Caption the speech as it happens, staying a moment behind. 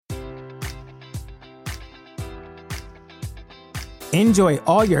Enjoy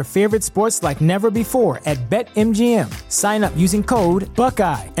all your favorite sports like never before at BetMGM. Sign up using code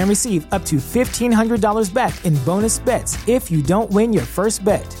Buckeye and receive up to $1,500 back in bonus bets if you don't win your first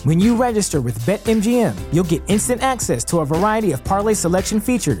bet. When you register with BetMGM, you'll get instant access to a variety of parlay selection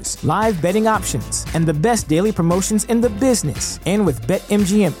features, live betting options, and the best daily promotions in the business. And with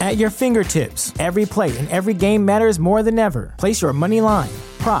BetMGM at your fingertips, every play and every game matters more than ever. Place your money line,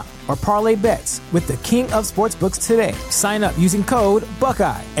 prop, or parlay bets with the king of sportsbooks today. Sign up using code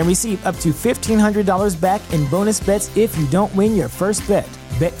Buckeye and receive up to $1,500 back in bonus bets if you don't win your first bet.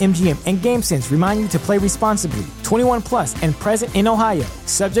 BetMGM and GameSense remind you to play responsibly. 21 plus and present in Ohio,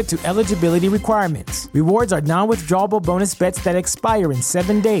 subject to eligibility requirements. Rewards are non-withdrawable bonus bets that expire in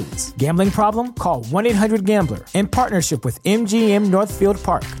 7 days. Gambling problem? Call 1-800-GAMBLER. In partnership with MGM Northfield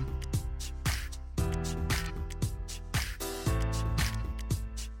Park.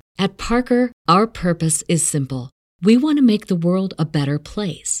 At Parker, our purpose is simple. We want to make the world a better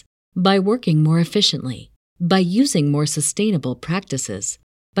place by working more efficiently, by using more sustainable practices,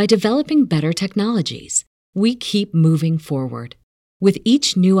 by developing better technologies. We keep moving forward. With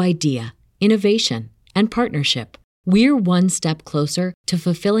each new idea, innovation, and partnership, we're one step closer to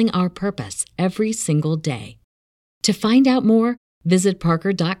fulfilling our purpose every single day. To find out more, visit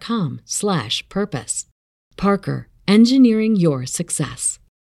parker.com/purpose. Parker, engineering your success.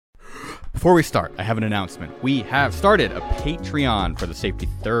 Before we start, I have an announcement. We have started a Patreon for the Safety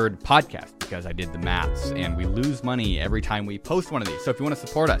Third podcast because I did the maths and we lose money every time we post one of these. So if you want to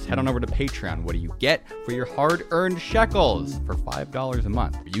support us, head on over to Patreon. What do you get for your hard-earned shekels? For $5 a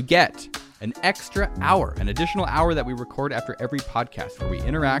month, you get an extra hour, an additional hour that we record after every podcast where we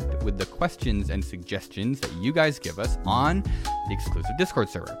interact with the questions and suggestions that you guys give us on the exclusive Discord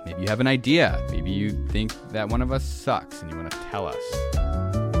server. Maybe you have an idea. Maybe you think that one of us sucks and you want to tell us.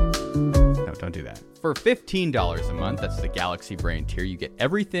 No, don't do that. For $15 a month, that's the Galaxy Brain tier, you get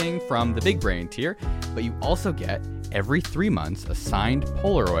everything from the Big Brain tier, but you also get every 3 months a signed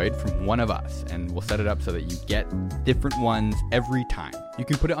Polaroid from one of us, and we'll set it up so that you get different ones every time. You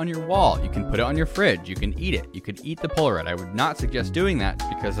can put it on your wall, you can put it on your fridge, you can eat it, you could eat the Polaroid. I would not suggest doing that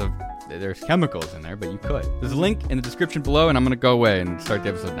because there's chemicals in there, but you could. There's a link in the description below, and I'm going to go away and start the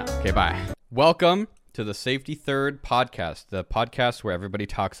episode now. Okay, bye. Welcome to the Safety Third podcast, the podcast where everybody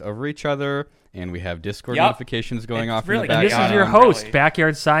talks over each other, and we have Discord notifications going off in the background. And this is your host,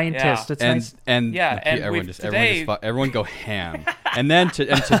 Backyard Scientist. Yeah. It's nice. Everyone go ham. and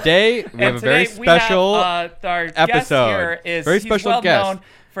today we have a very special our episode. Guest here is, very special well guest. Known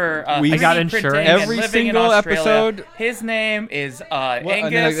for we got insurance every single episode. His name is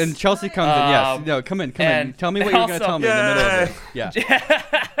Angus. And Chelsea comes in. Yes, no, come in. Tell me what you're going to tell me in the middle of it. Yeah.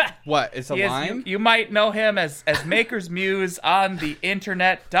 What? It's a line? You might know him as Maker's Muse on the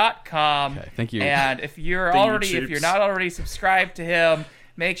internet.com. Okay, thank you. And if you're not already subscribed to him,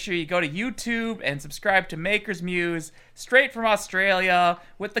 make sure you go to YouTube and subscribe to Maker's Muse, straight from Australia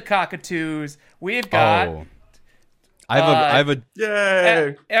with the cockatoos. We've got I have a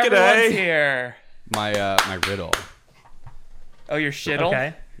yay! Everyone's here. My riddle. Oh, your shittle?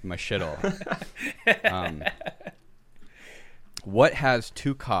 Okay. My shittle. What has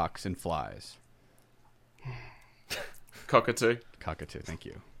 2 cocks and flies? Cockatoo. Cockatoo, thank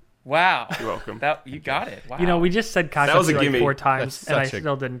you. Wow. You're welcome. You got it. Wow. You know, we just said cockatoo like 4 times, and I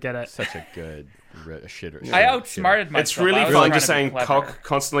still didn't get it. Such a good shitter. I outsmarted myself. It's really fun just saying cock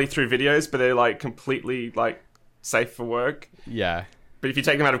constantly through videos, but they're like completely like safe for work. Yeah. But if you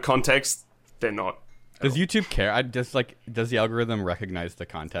take them out of context, they're not. Does YouTube care? Does the algorithm recognize the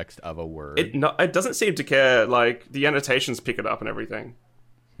context of a word? It doesn't seem to care. Like the annotations pick it up and everything.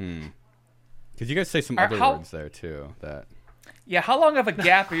 Because you guys say some other words there too. Yeah, how long of a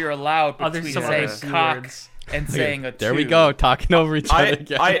gap are you allowed between saying cock and saying a two? There we go, talking over each other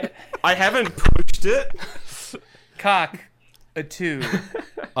again. I haven't pushed it. Cock, a two.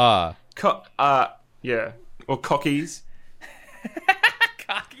 Yeah. Or cockies.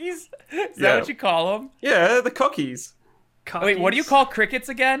 Cockies? Is that what you call them? Yeah, the cockies. Wait, what do you call crickets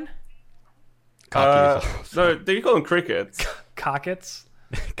again? Cockies. No, do you call them crickets? Cockets?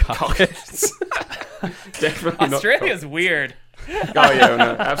 Cockets. Definitely Australia's weird. Oh, yeah,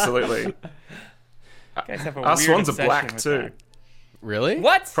 no, absolutely. You guys have a Our weird swans are obsession black, with too. that. Really?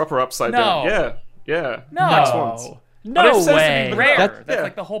 What? Proper upside No. down. Yeah. No. Black swans. No They're way. Rare. That's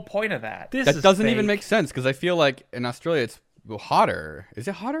That's the whole point of that. That doesn't even make sense because I feel like in Australia it's hotter. Is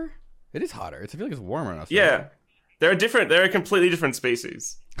it hotter? It is hotter. I feel like it's warmer in Australia. Yeah. They're a completely different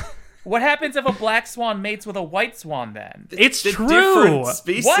species. What happens if a black swan mates with a white swan then? It's They're true. different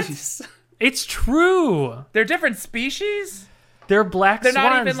species. What? It's true. They're different species? They're black They're swans.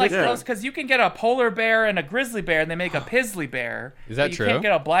 not even like close because you can get a polar bear and a grizzly bear, and they make a pizzly bear. Is that true? You can't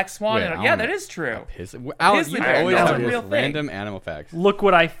get a black swan. Wait, that is true. Alan, Pizzly you bear, always that's have a real random animal facts. Look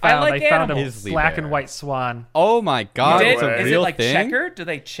what I found. I found animals. a black and white swan. Oh my god, it's a is real it like thing? checkered? Do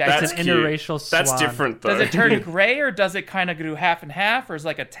they check? It's an interracial swan. That's different, though. Does it turn gray, or does it kind of do half and half, or is it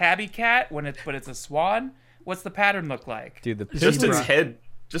like a tabby cat but it's a swan? What's the pattern look like? Dude, just its head.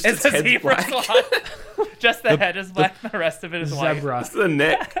 Just its head zebra black. swan. Just the head is black, and the rest of it is white. Zebra. Just the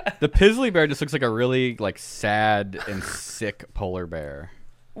neck. the Pizzly bear just looks like a really like sad and sick polar bear.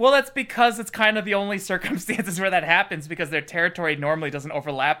 Well, that's because it's kind of the only circumstances where that happens, because their territory normally doesn't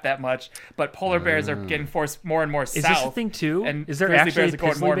overlap that much. But polar bears are getting forced more and more south. Is this a thing too? And is there grizzly actually bears a are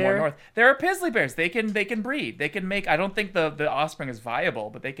going Pizzly more and bear? more north. There are Pizzly bears. They can breed. They can make. I don't think the offspring is viable,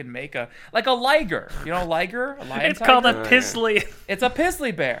 but they can make a liger. You know, a liger, a lion. It's called a Pizzly. It's a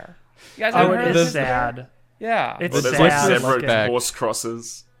Pizzly bear. You guys ever heard of it's this? sad. Yeah. It's Well, there's sad. like zebra back. horse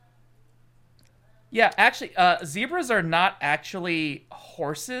crosses. Yeah, actually, zebras are not actually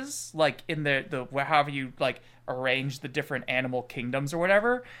horses, like in the however you like arrange the different animal kingdoms or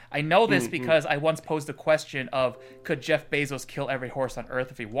whatever. I know this because I once posed a question of, could Jeff Bezos kill every horse on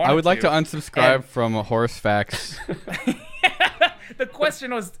Earth if he wanted to? I would like to unsubscribe from horse facts. The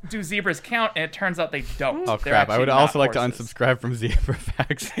question was, do zebras count? And it turns out they don't. Oh They're crap! I actually would also not like to horses. unsubscribe from zebra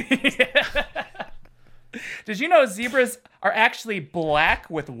facts. Did you know zebras are actually black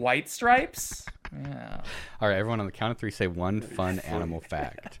with white stripes? Yeah. All right, everyone on the count of 3, say one fun animal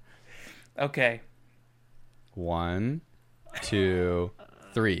fact. Okay. 1, 2,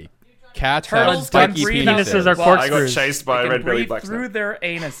 3. Cats Turtles have can spiky breathe penises. are out- I got corkscrews. chased by They a can red belly breathe black through snake. their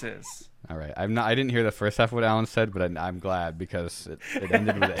anuses. All right, I didn't hear the first half of what Alan said, but I'm glad because it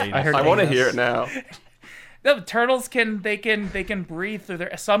ended with anus. I heard I want to anus. hear it now. No, turtles can breathe through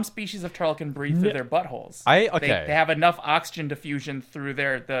their. Some species of turtle can breathe through their buttholes. Okay. They have enough oxygen diffusion through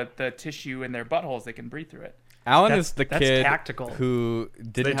the tissue in their buttholes. They can breathe through it. Alan That's- is the that's kid tactical. who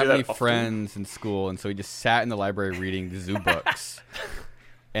didn't do have that any often? friends in school, and so he just sat in the library reading zoo books.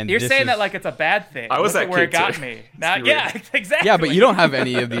 And You're this saying is- that like it's a bad thing. I was Look at that where kid it got too. me. Now, Let's be yeah, real. exactly. Yeah, but you don't have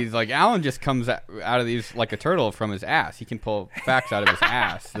any of these. Like Alan just comes out of these like a turtle from his ass. He can pull facts out of his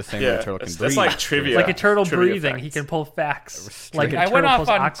ass the same way a Yeah, turtle can that's breathe. like trivia. Like a turtle Trivia breathing, facts. he can pull facts. Like a I turtle went off pulls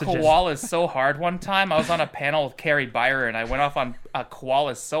on oxygen. koalas so hard one time. I was on a panel with Carrie Byron. I went off on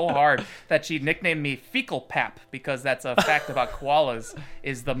koalas so hard that she nicknamed me Fecal Pap, because that's a fact about koalas,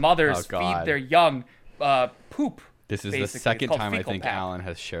 is the mothers Oh, God. feed their young poop. This is basically. the It's second called time I fecal think pap. Alan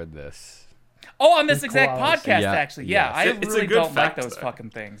has shared this. Oh, on this exact koalas. podcast, Yeah, actually. Yeah, yes. I It's a really good don't like fact, those though. fucking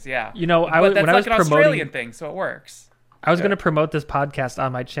things. Yeah. You know, But that's when I like was an promoting, Australian thing, so it works. I was going to promote this podcast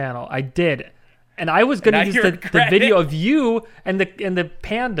on my channel. I did, and I was going Now to use you the regret video it. of you and the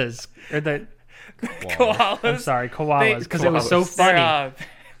pandas or the. Koalas. I'm sorry, koalas, because it was so Koalas. They're, funny.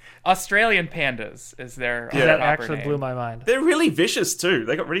 Australian pandas is their Yeah. That proper actually name. blew my mind. They're really vicious too.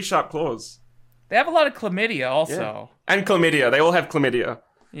 They got really sharp claws. They have a lot of chlamydia also. And chlamydia. They all have chlamydia.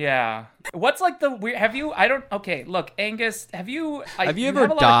 Yeah. What's like the weird? Have you? I don't. Okay, look, Angus. Have you? Have you have ever a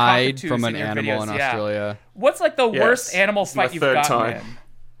lot of died cockatoos from an in your animal videos, in yeah. Australia? What's like the Yes. worst animal It's my fight you've third gotten time. in?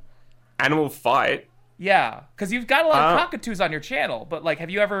 Animal fight. Yeah, because you've got a lot of Uh, cockatoos on your channel, but like, have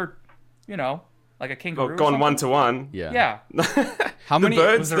you ever, like a kangaroo? Or or gone something? 1-to-1. Yeah. How many?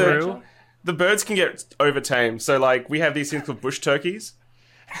 birds, The birds can get overtamed. So like we have these things called bush turkeys.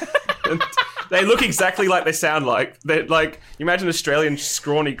 And they look exactly like they sound like. They're like, you imagine an Australian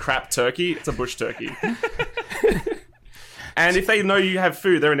scrawny crap turkey. It's a bush turkey. And if they know you have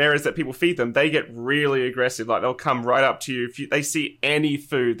food, they're in areas that people feed them, they get really aggressive. Like they'll come right up to you. If they see any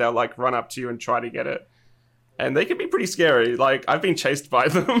food, they'll like run up to you and try to get it. And they can be pretty scary. Like I've been chased by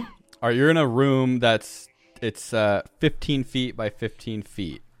them. Are you in a room that's 15 feet by 15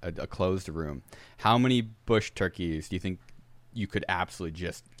 feet, a closed room? How many bush turkeys do you think you could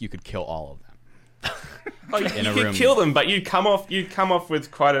you could kill all of them? In you a could room. kill them, but you'd come off with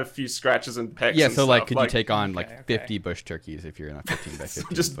quite a few scratches and pecks. Yeah, and so like, stuff. could you take on like okay. 50 bush turkeys if you're in a 15 by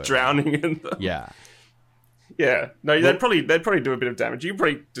 15? just foot? drowning in them? Yeah. Yeah. No, they'd probably do a bit of damage. You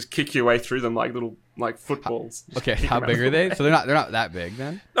probably just kick your way through them like little footballs. Okay, Kick how them big out. are they? So they're not that big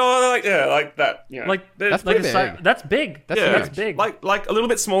then. No, they're like that. You know, Like That's like pretty a big. that's big. That's That's big. like a little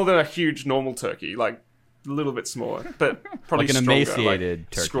bit smaller than a huge normal turkey. Like a little bit smaller, but probably Like an stronger, emaciated like,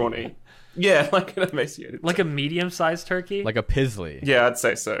 turkey. scrawny. Yeah, like an emaciated. Like a medium-sized turkey. Like a pizzly. Yeah, I'd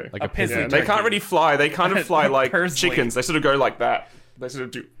say so. Like A a pizzly pizzly. Yeah, they can't turkey. really fly. They kind of fly like Pursley. chickens. They sort of go like that. They sort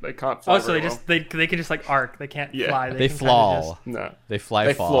of do. They can't fly. oh, so very they well. just they can just like arc. They can't Yeah. fly. They can kinda flaw. just- No, They fly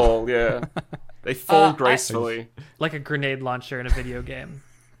they fall. fall. Yeah, they fall I- gracefully. like a grenade launcher in a video game.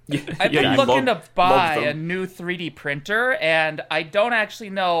 I've Yeah, been you looking mob to buy them. a new 3D printer, and I don't actually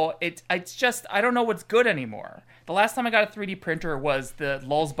know. It's just I don't know what's good anymore. The last time I got a 3D printer was the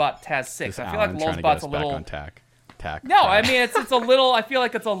Lulzbot Taz 6. I feel like trying to get Lulzbot's us a back little. on tack. No, I mean it's a little. I feel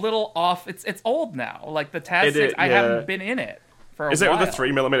like it's a little off. It's old now. Like the Taz 6, I haven't been in it for a while. Is it with a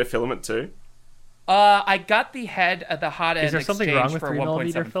 3mm filament too? I got the head at the hot end. Is there something wrong with for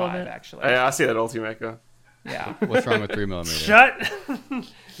 3mm 1.75 filament? actually. Yeah, I see that Ultimaker. Yeah. What's wrong with 3mm? Shut.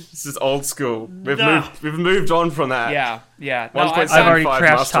 This is old school. We've No. moved on from that. Yeah. No, 1.75 I've already Master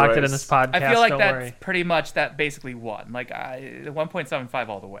trash talked it Race. in this podcast. I feel like don't that's worry. pretty much that basically won. Like 1.75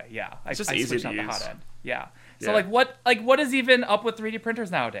 all the way. Yeah. It's just I easy switched to out the use. hot end. Yeah. So Yeah. what is even up with 3D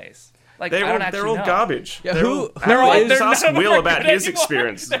printers nowadays? Like I don't actually they're all know. garbage. Yeah, They're who- all- they're all- just none ask of them Will are about good his anymore.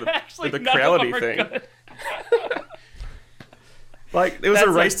 experience They're with the, actually with the none of Creality them are thing. good. Like, there was That's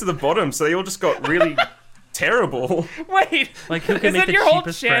a like- race to the bottom, so they all just got really terrible. Wait. Like, who can Isn't make the your whole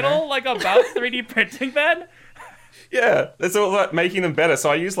cheapest channel printer? like about 3D printing then? Yeah, it's all about making them better. So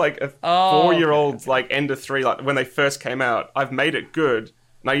I use like a 4-year-old like Ender 3, like when they first came out. I've made it good,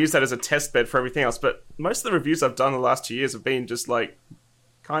 and I use that as a test bed for everything else. But most of the reviews I've done the last 2 years have been just like,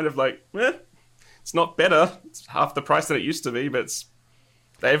 kind of like, it's not better. It's half the price that it used to be, but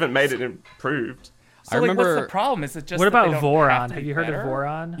they haven't made it improved. So I like, remember- what's the problem? Is it just What that they about don't Voron? to Have be you heard better? of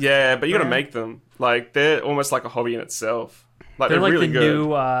Voron? Yeah, but you gotta Brand? make them. Like, they're almost like a hobby in itself. Like, They're like really the good.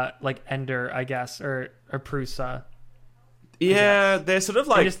 new like Ender, I guess, or Prusa. Yeah, they're sort of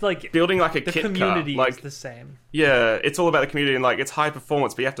like, just, like, building like a The kit community car. is Like, the same. yeah, it's all about the community, and like it's high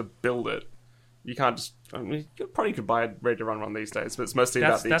performance, but you have to build it. You can't just. I mean, you probably could buy a ready to run one these days, but it's mostly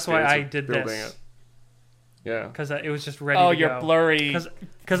about the That's why experience I of did building this. it. Yeah, Because it was just ready Oh, to your go. blurry.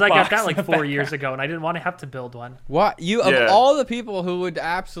 Because I got box that in like the 4 years background. ago, and I didn't want to have to build one. What you of Yeah. all the people who would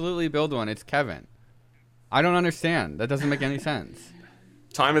absolutely build one, it's Kevin. I don't understand. That doesn't make any sense.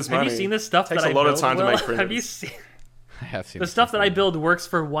 time is money. Have you seen the stuff Takes that a lot I of build? time to Will? make printers. Have you seen I have seen the this stuff that I before. build works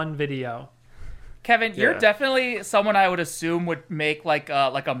for one video? Kevin, you're Yeah. definitely someone I would assume would make like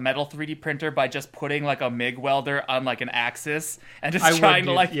a metal 3D printer by just putting like a MIG welder on like an axis and just I would trying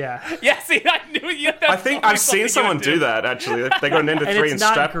to do- like yeah. Yeah, see, I knew you. I think I've seen someone do that. Actually, they got an Ender And 3 it's and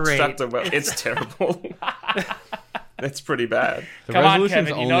not strapped great. a well. It's terrible. It's pretty bad. The Come on, resolution's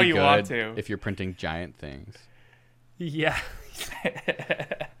Kevin, you only know you good want to. if you're printing giant things. Yeah.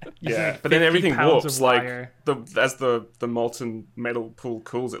 Yeah, like but then 50 everything pounds warps. of Like wire. as the molten metal pool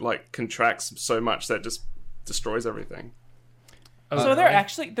cools, it like contracts so much that it just destroys everything. So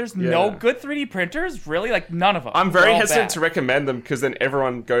there's no Yeah. good 3D printers, really, like none of them. I'm They're very all hesitant bad. to recommend them because then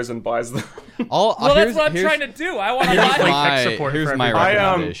everyone goes and buys them. All, Well, here's, that's what I'm here's- trying to do. I want to Here's buy like my, tech support here's for my everybody.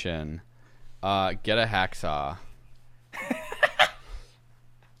 recommendation. Get a hacksaw.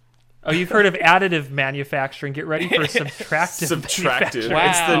 Oh, you've heard of additive manufacturing. Get ready for subtractive. Subtractive. manufacturing. Wow,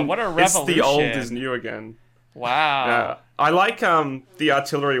 It's the, what a It's the old revolution. is new again. Wow. Yeah. I like the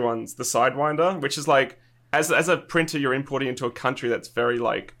artillery ones, the Sidewinder, which is like as a printer you're importing into a country that's very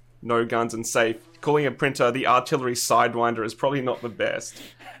like no guns and safe. Calling a printer the artillery Sidewinder is probably not the best.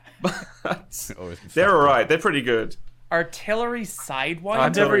 But Always they're alright. They're pretty good. Artillery Sidewinder.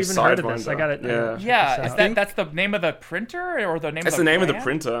 I've never Artillery even heard of this. Sidewinder. I got it. Yeah. Yeah, Check is this that out. that's the name of the printer or the name That's of the name of the brand?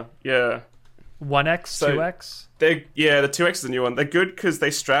 printer. Yeah. 1x, So- 2x. The 2X is the new one. They're good because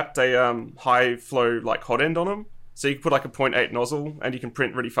they strapped a high flow like hot end on them, so you can put like a 0.8 nozzle and you can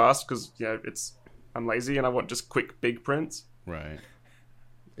print really fast because I'm lazy and I want just quick big prints. Right.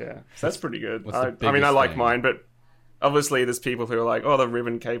 Yeah, so that's pretty good. what's the I mean, I biggest like thing? mine, but obviously there's people who are like, oh, the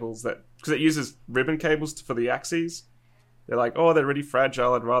ribbon cables that because it uses ribbon cables for the axes. They're like, oh, they're really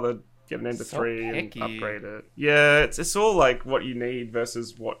fragile. I'd rather get an Ender So 3 and picky. upgrade it. Yeah, it's all like what you need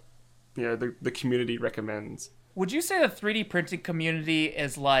versus what the community recommends. Would you say the 3D printing community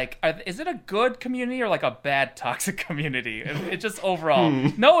is like, is it a good community or like a bad toxic community? It just overall,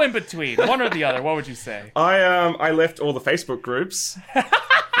 no in between, one or the other. What would you say? I left all the Facebook groups.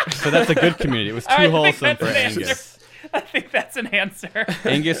 So that's a good community. It was too I think wholesome that's for an answer. Angus. I think that's an answer.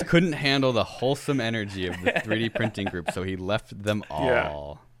 Angus couldn't handle the wholesome energy of the 3D printing group, so he left them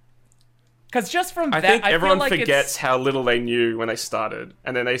all. Because just from I that, think I everyone feel like forgets it's, how little they knew when they started,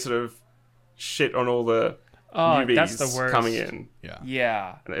 and then they sort of shit on all the newbies that's the worst. coming in. Yeah.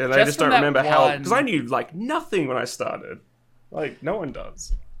 yeah. And they just from don't that remember how... one- Because I knew, like, nothing when I started. Like, no one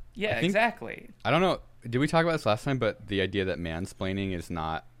does. Yeah, think- exactly. I don't know. Did we talk about this last time? But the idea that mansplaining is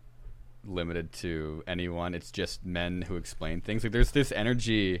not limited to anyone. It's just men who explain things. Like, there's this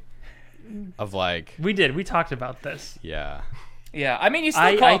energy of, like, We talked about this. yeah. Yeah, I mean, you still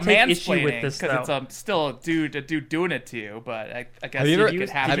I call it take issue with mansplaining this, because though. it's still a dude doing it to you. But I guess Have you ever, could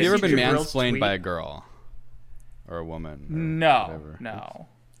have have it. you ever see been Jabril's mansplained by tweet? a girl? Or a woman? Or No, whatever? no.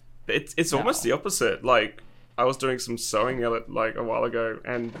 It's almost the opposite. Like, I was doing some sewing like a while ago,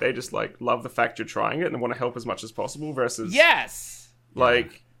 and they just like love the fact you're trying it and want to help as much as possible. Versus, Yes.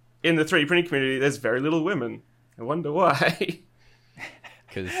 like in the 3D printing community, there's very little women. I wonder why.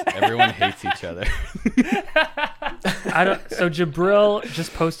 Because everyone hates each other. So Jabril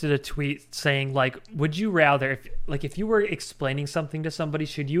just posted a tweet saying, like, would you rather, if you were explaining something to somebody,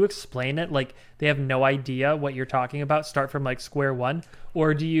 should you explain it like they have no idea what you're talking about, start from like square one,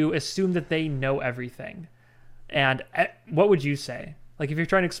 or do you assume that they know everything? And what would you say? Like, if you're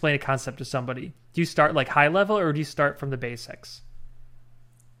trying to explain a concept to somebody, do you start like high level or do you start from the basics?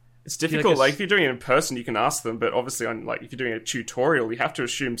 It's difficult. Like if you're doing it in person, you can ask them, but obviously on like if you're doing a tutorial, you have to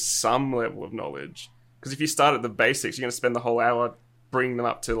assume some level of knowledge. Because if you start at the basics, you're going to spend the whole hour bringing them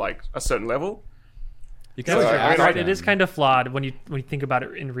up to like a certain level. You can ask right. them. It is kind of flawed when you think about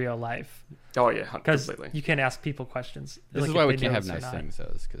it in real life. Oh yeah, Because completely. you can't ask people questions. This like, is why if we they can't know have us or nice not. things,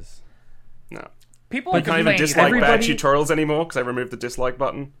 though, because No, People I can't even complain. dislike bad everybody- tutorials anymore because I removed the dislike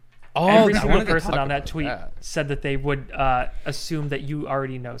button. Every I single wanted to person talk on that about tweet that. said that they would assume that you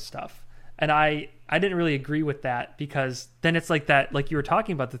already know stuff. And I didn't really agree with that, because then it's like that, like you were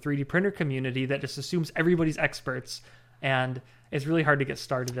talking about, the 3D printer community that just assumes everybody's experts, and it's really hard to get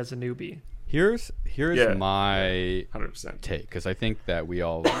started as a newbie. Here's Yeah. my 100%. take, because I think that we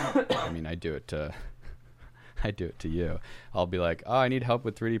all I mean, I do it to you. I'll be like, oh, I need help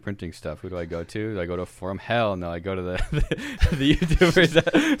with 3D printing stuff. Who do I go to? Do I go to Forum Hell? No, I go to the YouTubers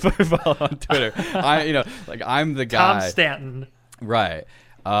that follow on Twitter. I'm the guy. Tom Stanton, Right.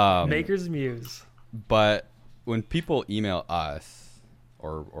 Maker's Muse. But when people email us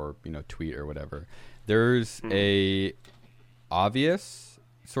or tweet or whatever, there's a obvious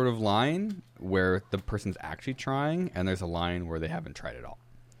sort of line where the person's actually trying, and there's a line where they haven't tried at all.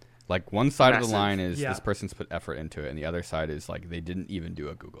 Like one side of the line is this person's put effort into it, and the other side is like they didn't even do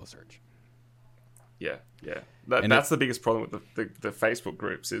a Google search. Yeah. That's the biggest problem with the Facebook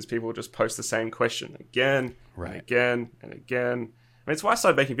groups is people just post the same question again and again and again. I mean, it's why I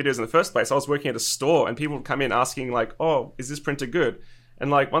started making videos in the first place. I was working at a store, and people would come in asking like, "Oh, is this printer good?"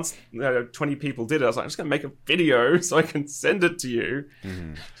 And like once 20 people did it, I was like, "I'm just gonna make a video so I can send it to you."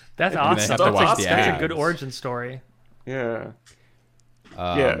 Mm-hmm. That's And they awesome. have to watch the That's a ads. good origin story. Yeah.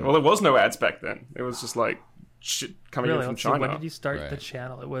 Well, there was no ads back then. It was just like shit coming Really? in from Let's see, China. when did you start the Right.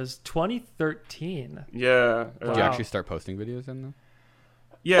 channel? It was 2013. Yeah. Did you Wow. actually start posting videos in them?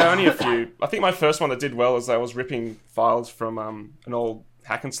 Yeah, only a few. I think my first one that did well is I was ripping files from an old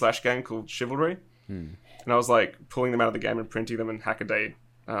hack and slash game called Chivalry, and I was like pulling them out of the game and printing them in Hackaday.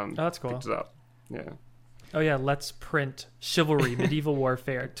 that's cool. Picked it up. Yeah. Oh yeah, let's print Chivalry Medieval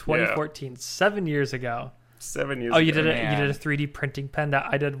Warfare 2014, 7 years ago. 7 years. Oh, you ago. did it. Man. You did a 3D printing pen. That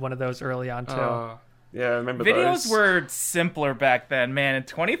I did one of those early on too. Yeah, I remember Videos those. were simpler back then, man. In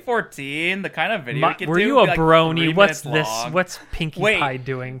 2014, the kind of video you could Were do you would a be, like, brony? 3 What's minutes this? long. What's Pinkie Wait. Pie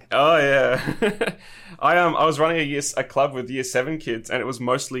doing? Oh yeah. I was running a club with year 7 kids, and it was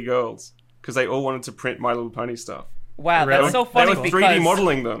mostly girls because they all wanted to print My Little Pony stuff. Wow, Really? that's so They funny were because 3D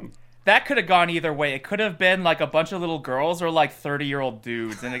modeling them. that could have gone either way. It could have been like a bunch of little girls or like 30-year-old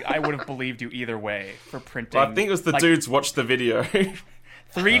dudes, and I would have believed you either way for printing. But I think it was the like, dudes watched the video.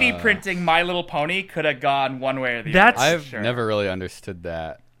 3D printing My Little Pony could have gone one way or the That's- other. I've Sure. never really understood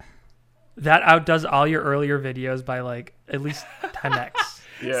that. That outdoes all your earlier videos by like at least 10x.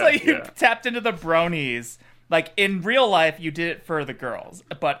 Yeah, So you yeah. tapped into the bronies. Like in real life, you did it for the girls,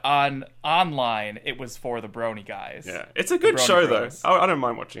 but online, it was for the brony guys. Yeah, it's a good Brony show Bros. though. I don't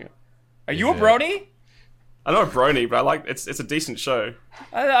mind watching it. Are you a it? brony? I'm not a brony, but I like it's a decent show.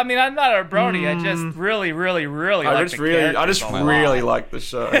 I mean, I'm not a brony. I just really, really, really I like just the really characters a lot. like the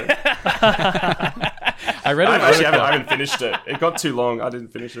show. I read an I article. haven't finished it. It got too long. I didn't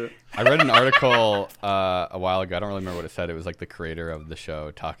finish it. I read an article a while ago. I don't really remember what it said. It was like the creator of the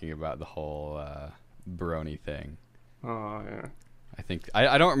show talking about the whole brony thing. Oh yeah. I think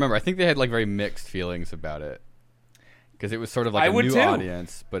I don't remember. I think they had like very mixed feelings about it because it was sort of like I a would new too.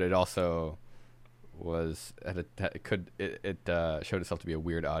 audience, but it also was it showed itself to be a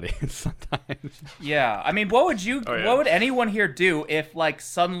weird audience sometimes. Yeah, I mean, what would you? Oh, yeah. What would anyone here do if, like,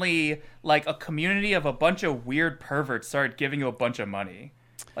 suddenly, like, a community of a bunch of weird perverts started giving you a bunch of money?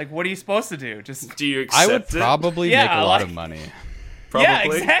 Like, what are you supposed to do? Just Do you accept I would it? probably Yeah, make a lot like- of money. Probably. yeah,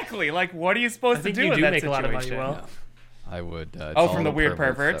 exactly. Like, what are you I supposed to think do you in do that make a lot of money. situation? Well, I would. To Oh, all from the weird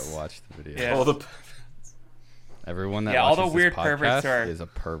perverts? that watch the video. Yeah. All the Everyone that Yeah, all watches the weird this perverts podcast are- is a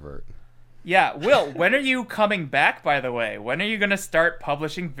pervert. Yeah, Will, when are you coming back, by the way? When are you going to start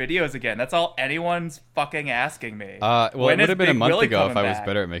publishing videos again? That's all anyone's fucking asking me. Well, When it is would have been a Big month Willie ago if coming I was back?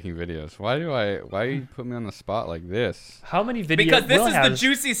 better at making videos. Why you put me on the spot like this? How many videos? Because this Will is the has-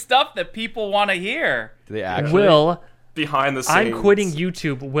 juicy stuff that people want to hear. Do they actually? Will, Behind the scenes. I'm quitting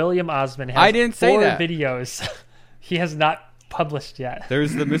YouTube. William Osman has I didn't say 4 that. videos he has not published yet.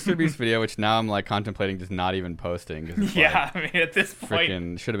 There's the Mr. Beast video, which now I'm like contemplating just not even posting. 'Cause it's, Yeah, like, I mean, at this point.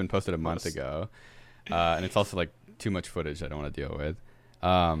 freaking should have been posted a month ago, and it's also like too much footage I don't want to deal with.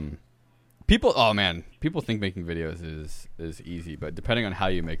 People think making videos is easy, but depending on how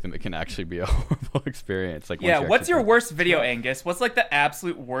you make them, it can actually be a horrible experience. Like, Yeah, once you what's actually your worst video, Angus? What's like the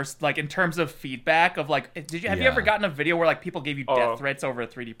absolute worst, like in terms of feedback of like, have you Yeah. ever gotten a video where like people gave you Oh. death threats over a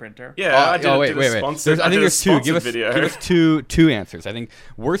 3D printer? Yeah, I did, wait. did a sponsored. I think there's two. Give us video. two answers. I think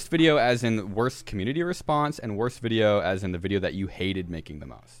worst video as in worst community response, and worst video as in the video that you hated making the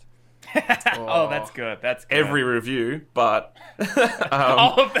most. Oh, that's good. That's good. Every review, but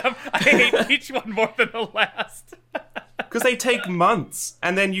all of them. I hate each one more than the last. because they take months,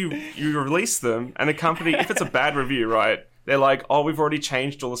 and then you release them, and the company, if it's a bad review, right, they're like, oh, we've already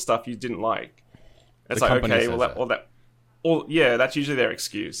changed all the stuff you didn't like. It's The like, company okay, says well, that's usually their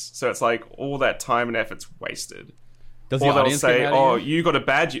excuse. So it's like all that time and effort's wasted. Does the Or they'll audience get say, mad oh, at you? you got a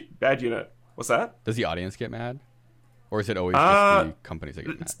bad unit. What's that? Does the audience get mad, or is it always just the companies that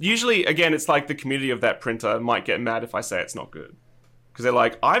get mad? Usually, again, it's like the community of that printer might get mad if I say it's not good. Because they're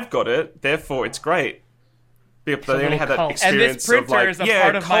like, I've got it, therefore it's great. But they only little had that cult. And experience this printer of like, is a yeah,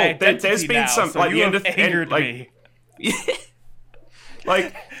 part of my cult. There's identity been now, some so like you the end have of angered like, me.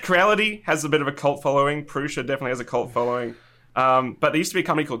 like Creality has a bit of a cult following. Prusa definitely has a cult following. But there used to be a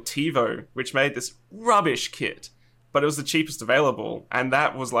company called TiVo, which made this rubbish kit, but it was the cheapest available. And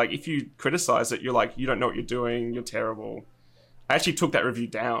that was like, if you criticize it, you're like, you don't know what you're doing. You're terrible. I actually took that review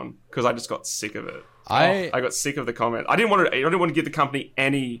down because I just got sick of it. I got sick of the comment. I didn't want to give the company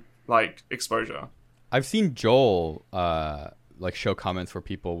any like exposure. I've seen Joel like show comments where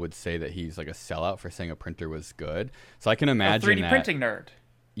people would say that he's like a sellout for saying a printer was good. So I can imagine 3D that. printing nerd.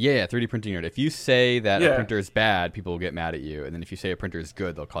 Yeah, 3D printing nerd. If you say that a Yeah. printer is bad, people will get mad at you, and then if you say a printer is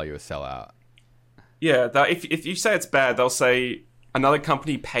good, they'll call you a sellout. Yeah, if you say it's bad, they'll say another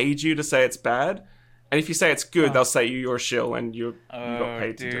company paid you to say it's bad. And if you say it's good, they'll say you're a shill and you got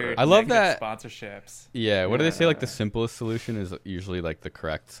paid to do it. I love negative that- sponsorships. Yeah, what do they say? Like the simplest solution is usually like the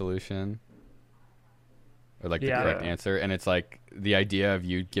correct solution, or like the Yeah. correct answer. And it's like the idea of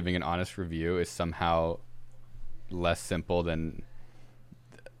you giving an honest review is somehow less simple than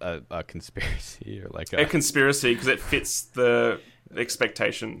a conspiracy or like A conspiracy because it fits the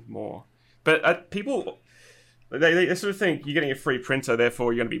expectation more. But people, they sort of think you're getting a free printer,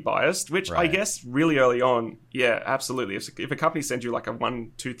 therefore you're going to be biased. Which I Right. guess really early on, yeah, absolutely. If a company sends you like a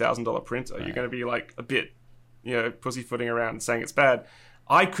 $2,000 printer, you're going to be like a bit, pussyfooting around and saying it's bad.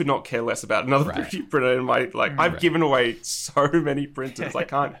 I could not care less about another Right. 3D printer in my I've given away so many printers, I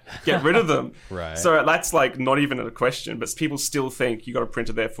can't get rid of them. Right. So that's like not even a question, but people still think you got a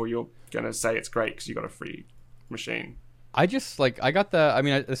printer, therefore you're going to say it's great because you got a free machine. I just like I got the. I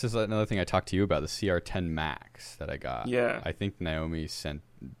mean, this is another thing I talked to you about, the CR10 Max that I got. Yeah. I think Naomi sent.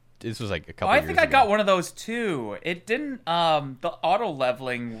 This was like a Oh, couple. I years think I ago. got one of those too. It didn't. The auto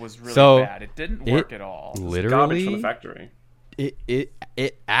leveling was really So, bad. It didn't work at all. Garbage from the Literally, factory.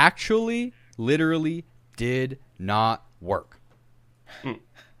 it actually literally did not work.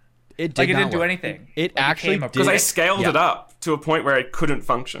 It did Like it not didn't do work. anything. It Like, actually came up- did. Because they scaled Yeah. it up to a point where it couldn't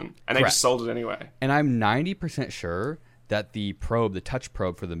function, and they Correct. just sold it anyway. And I'm 90% sure that the probe, the touch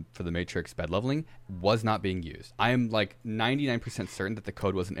probe for the Matrix bed leveling, was not being used. I am like 99% certain that the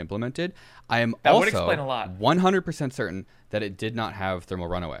code wasn't implemented. I am That would also explain a lot. 100% certain that it did not have thermal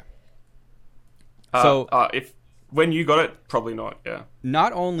runaway. So If when you got it, probably not. Yeah.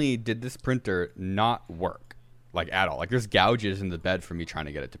 not only did this printer not work, like at all, like there's gouges in the bed for me trying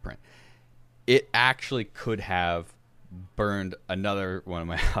to get it to print. It actually could have burned another one of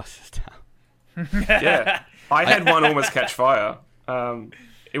my houses down. Yeah. I had one almost catch fire.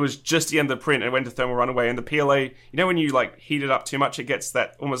 It was just the end of the print. It went to thermal runaway, and the PLA. When you like heat it up too much, it gets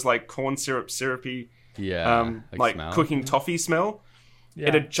that almost like corn syrup, syrupy, Yeah, like smell. cooking toffee smell. Yeah.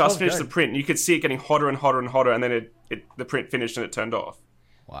 It had just Oh, finished good. the print, and you could see it getting hotter and hotter and hotter, and then the print finished and it turned off.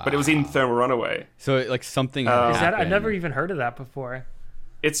 Wow. But it was in thermal runaway. So like something Is that, happened. I've never even heard of that before.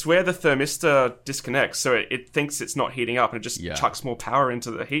 It's where the thermistor disconnects, so it thinks it's not heating up, and it just Yeah. chucks more power into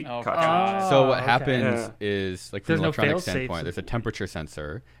the heat Oh, cartridge. God. So what okay. happens Yeah. is, like from There's an no electronic fail-safe. standpoint, there's a temperature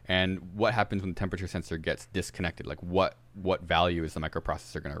sensor, and what happens when the temperature sensor gets disconnected? Like what value is the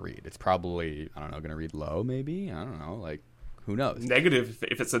microprocessor going to read? It's probably, I don't know, going to read low, maybe. I don't know, like Who knows? Negative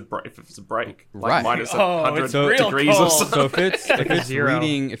if it's a break, Right. like minus Oh, 100 it's real degrees or cold. something. So if it's Zero.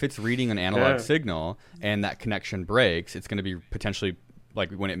 reading an analog Yeah. signal and that connection breaks, it's going to be potentially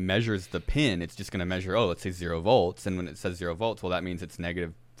like when it measures the pin, it's just going to measure, let's say 0 volts, and when it says 0 volts, well, that means it's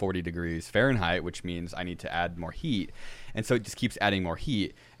negative 40 degrees Fahrenheit, which means I need to add more heat, and so it just keeps adding more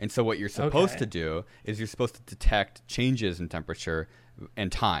heat. And so what you're supposed to do is you're supposed to detect changes in temperature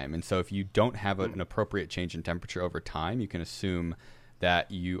and time. And so if you don't have an appropriate change in temperature over time, you can assume that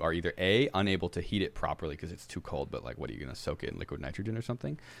you are either A, unable to heat it properly because it's too cold, but like what are you going to soak it in liquid nitrogen or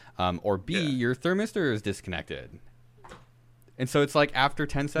something? Or B, your thermistor is disconnected. And so it's like after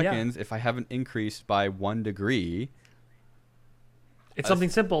 10 seconds, if I haven't increased by 1 degree... It's something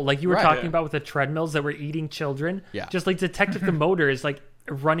simple, like you were Right. talking about with the treadmills that were eating children. Yeah. Just like detect if the motor is like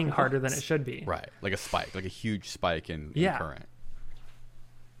running harder than it should be. Right, like a spike, like a huge spike in Yeah. current.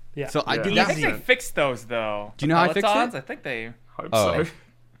 Yeah. So I Yeah. did I that. think they fixed those though. Do you know how I fixed Pelotons, it? I think they. Hope Oh. so.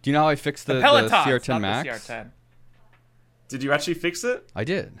 Do you know how I fixed the Pelotons, CR10 not Max? the CR10. Did you actually fix it? I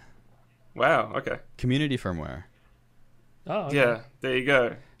did. Wow. Okay. Community firmware. Oh, okay. Yeah. There you go.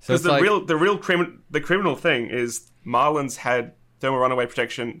 So Because it's like- the criminal thing is Marlins had thermal runaway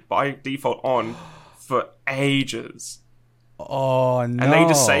protection by default on for ages, Oh no! and they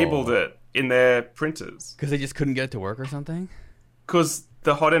disabled it in their printers because they just couldn't get it to work or something. because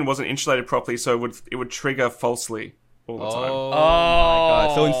the hot end wasn't insulated properly, so it would trigger falsely all the time. Oh my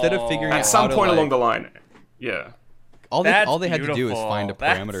god! So instead of figuring At out some how point to, along the line, yeah. all That's they had to do is beautiful. find a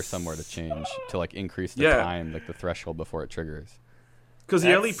parameter That's- somewhere to change to like increase the Yeah. time, like the threshold before it triggers. Because the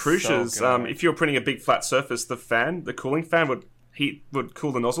That's early so Prushas, good. if you were printing a big flat surface, the cooling fan would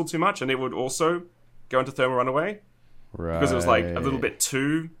cool the nozzle too much, and it would also go into thermal runaway Right. because it was like a little bit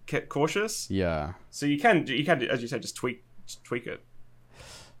too cautious. Yeah. So you can, as you said, just tweak it.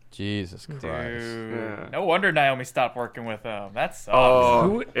 Jesus Christ. Dude. Yeah. No wonder Naomi stopped working with them. That sucks. Oh,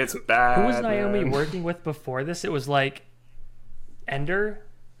 Who- it's bad. Who was Naomi man. working with before this? It was like Ender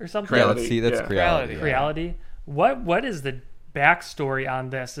or something? Yeah, Reality, let's see. That's yeah. Creality. Yeah. Reality. What is the backstory on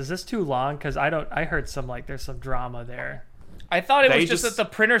this? Is this too long? Because I heard some like there's some drama there. I thought it They was just just- that the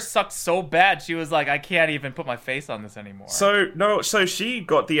printer sucked so bad. She was like, I can't even put my face on this anymore. So she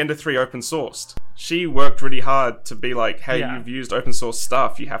got the Ender 3 open sourced. She worked really hard to be like, hey, Yeah. you've used open source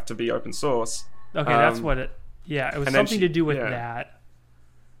stuff, you have to be open source. Okay, that's Um, what it. Yeah, it was and then something she- to do with yeah. that.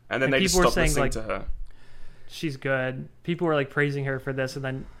 And then And they just people were stopped saying, listening like- to her. She's good. People were like praising her for this, and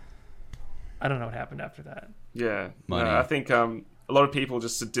then I don't know what happened after that. Yeah. Money. No, I think a lot of people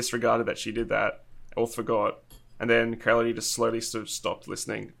just disregarded that she did that, or forgot. And then Creality just slowly sort of stopped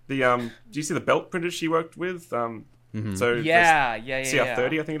listening. Do you see the belt printer she worked with? So yeah.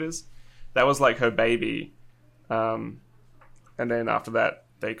 CR30, I think it is. That was like her baby. And then after that,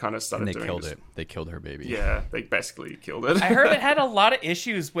 they kind of started And they doing killed this- it. They killed her baby. Yeah, they basically killed it. I heard it had a lot of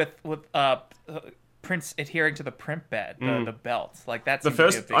issues with prints adhering to the print bed, the belt. Like that's the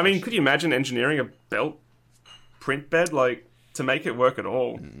first, I mean, could you imagine engineering a belt print bed like to make it work at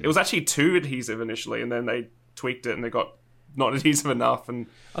all? It was actually too adhesive initially, and then they tweaked it and they got not adhesive enough. And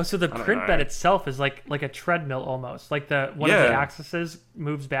Oh, so the don't print know. bed itself is like a treadmill almost. Like one of the Yeah. axes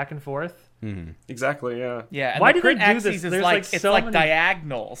moves back and forth. exactly, yeah. Yeah, and Why the do they print do axis this? is There's, like like, it's so like many-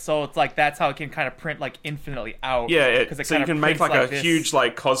 diagonal, so it's like that's how it can kind of print like infinitely out. Yeah, 'cause it so you kinda can make prints like a this. huge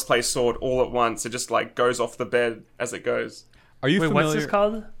like cosplay sword all at once. It just like goes off the bed as it goes. Are you Wait, familiar? what's this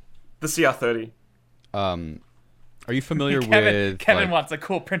called? The CR30. Are you familiar Kevin, with? Kevin like- wants a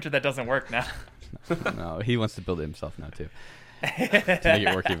cool printer that doesn't work now. No, he wants to build it himself now too. To make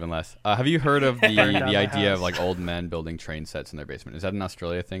it work even less. Have you heard of the Burn down the my idea of house. like old men building train sets in their basement? Is that an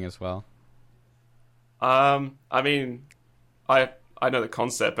Australia thing as well? I mean, I know the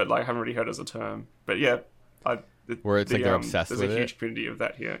concept, but like I haven't really heard it as a term. But yeah, Where it's like they're obsessed there's with a it? huge community of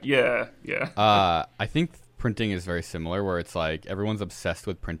that here. Yeah, yeah. I think printing is very similar, where it's like everyone's obsessed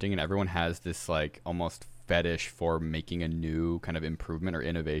with printing, and everyone has this like almost fetish for making a new kind of improvement or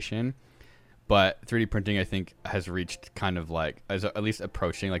innovation. But 3D printing, I think, has reached kind of like, at least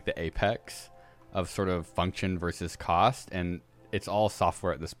approaching like the apex of sort of function versus cost, and it's all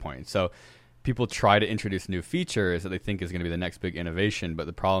software at this point. So people try to introduce new features that they think is going to be the next big innovation, but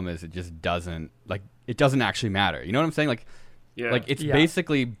the problem is it just doesn't actually matter. You know what I'm saying? Like it's Yeah.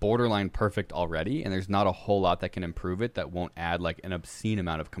 basically borderline perfect already, and there's not a whole lot that can improve it that won't add like an obscene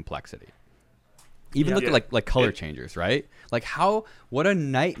amount of complexity. Even look Yeah. at like color changers, right? Like what a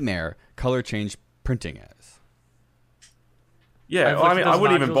nightmare color change printing is. Yeah, I've well, I looked mean, at I those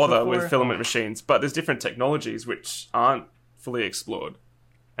wouldn't even modules bother before. with filament machines, but there's different technologies which aren't fully explored.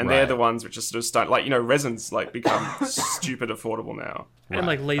 And Right. they're the ones which are sort of start like, resin's like become stupid affordable now. And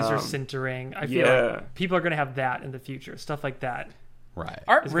like laser sintering. I feel yeah. like people are going to have that in the future. Stuff like that. Right.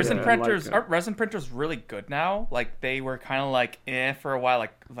 Aren't resin Yeah, printers like, aren't resin printers really good now? Like they were kind of like for a while,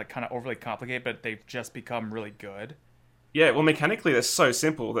 like kind of overly complicated, but they've just become really good. Yeah, well, mechanically they're so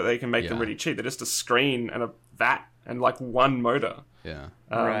simple that they can make them Yeah. really cheap. They're just a screen and a vat and like one motor. Yeah.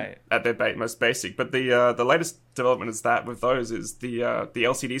 Right. At their most basic. But the latest development is that with those is the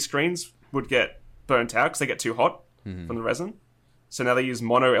LCD screens would get burnt out because they get too hot from the resin. So now they use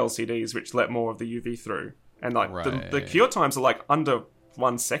mono LCDs which let more of the UV through. And like the Right. cure times are like under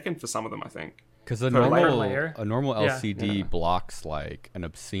 1 second for some of them, I think. Because a Per normal layer. Yeah. LCD blocks like an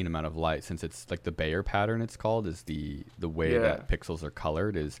obscene amount of light, since it's like the Bayer pattern. It's called is the way Yeah. that pixels are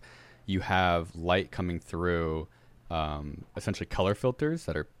colored is you have light coming through essentially color filters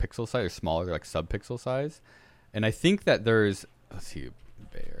that are pixel size or smaller, they're like sub-pixel size. And I think that there's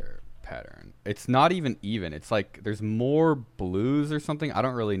Bayer pattern. It's not even. It's like there's more blues or something. I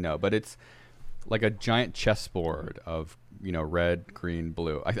don't really know, but it's like a giant chessboard of red, green,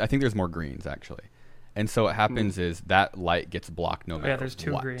 blue. I think there's more greens actually, and so what happens is that light gets blocked no matter Yeah, there's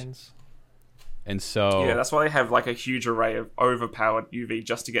two what. greens. And so Yeah, that's why they have like a huge array of overpowered UV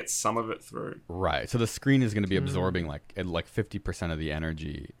just to get some of it through. right, so the screen is going to be absorbing like 50% of the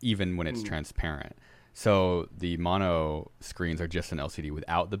energy even when it's transparent. So the mono screens are just an LCD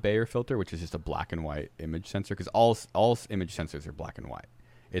without the Bayer filter, which is just a black and white image sensor, because all image sensors are black and white.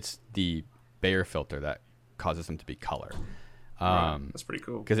 It's the Bayer filter that causes them to be color. That's pretty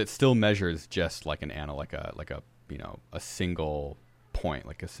cool. Because it still measures just like a single point,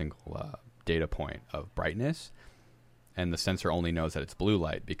 like a single data point of brightness, and the sensor only knows that it's blue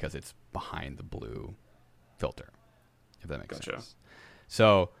light because it's behind the blue filter, if that makes Gotcha. sense.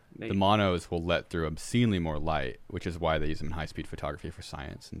 So Neat. the monos will let through obscenely more light, which is why they use them in high-speed photography for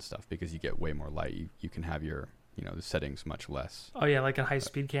science and stuff, because you get way more light. You can have your the settings much less. Oh yeah, like in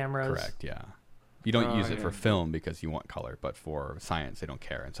high-speed cameras. Correct, yeah. You don't use it yeah. for film because you want color, but for science they don't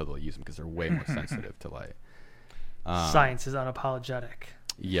care, and so they'll use them because they're way more sensitive to light. Science is unapologetic.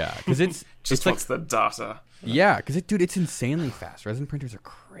 Yeah, because it's Just like wants the data. yeah, because it's insanely fast. Resin printers are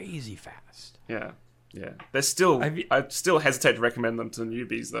crazy fast. Yeah. Yeah. They're still I've- I still hesitate to recommend them to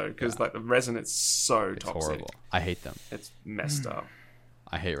newbies though, because like the resin it's so It's toxic. horrible. I hate them. It's messed up.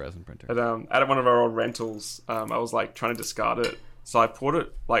 I hate resin printers. But at one of our old rentals, I was like trying to discard it. So I poured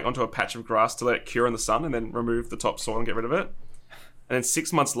it like onto a patch of grass to let it cure in the sun and then remove the top soil and get rid of it. And then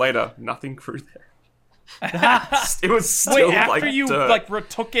 6 months later, nothing grew there. It was still Wait, after like you dirt.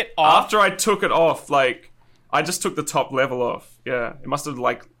 took it off? After I took it off, like I just took the top level off. Yeah, it must have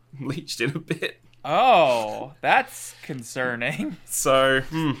like leached in a bit. Oh, that's concerning. So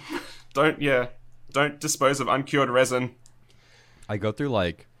don't dispose of uncured resin. I go through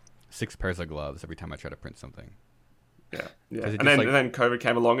like 6 pairs of gloves every time I try to print something. Yeah, yeah. 'Cause it And just, then COVID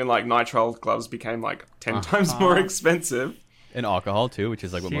came along and like nitrile gloves became like 10 times more expensive. And alcohol too, which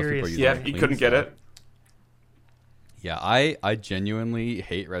is like what most people are Seriously. using. Yeah, to you clean couldn't get stuff. it. Yeah, I genuinely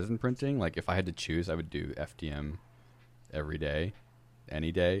hate resin printing. Like if I had to choose, I would do FDM every day,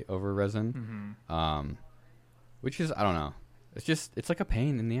 any day over resin. Which is, I don't know. It's like a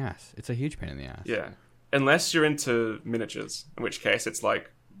pain in the ass. It's a huge pain in the ass. Yeah, unless you're into miniatures, in which case it's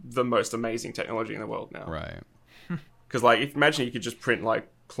like the most amazing technology in the world now. Right. Because like, imagine you could just print like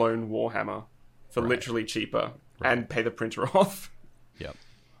clone Warhammer for Right. literally cheaper and pay the printer off. Yep.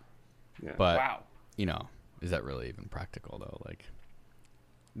 Yeah. But Wow. is that really even practical though? Like,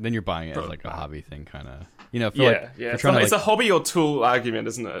 then you're buying it as like a hobby thing, kind of. For Yeah, like, yeah. for It's, trying to, it's a like, hobby or tool argument,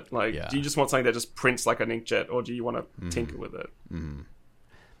 isn't it? Like, Yeah. do you just want something that just prints like an inkjet, or do you want to tinker with it?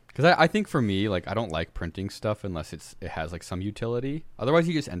 Because I think for me, like, I don't like printing stuff unless it has like some utility. Otherwise,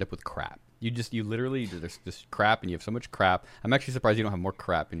 you just end up with crap. You literally there's this crap, and you have so much crap. I'm actually surprised you don't have more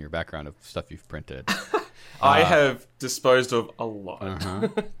crap in your background of stuff you've printed. I have disposed of a lot.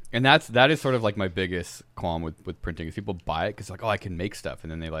 And that is sort of like my biggest qualm with printing is people buy it because like, oh, I can make stuff,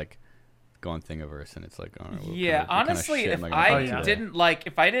 and then they like go on Thingiverse and it's like, oh, Yeah, honestly, if I didn't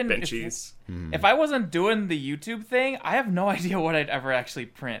Benchies. if I wasn't doing the YouTube thing, I have no idea what I'd ever actually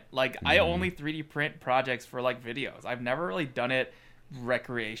print. Like, I only 3D print projects for like videos. I've never really done it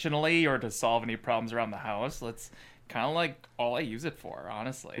recreationally or to solve any problems around the house. That's kind of like all I use it for,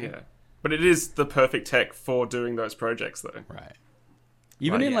 honestly. Yeah, but it is the perfect tech for doing those projects, though. right.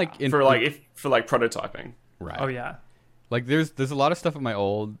 Even Like, in yeah. like For prototyping. right. Oh yeah. Like there's a lot of stuff at my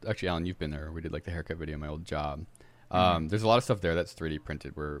old, actually Alan, you've been there. We did like the haircut video at my old job. There's a lot of stuff there that's 3D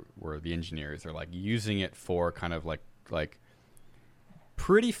printed where the engineers are like using it for kind of like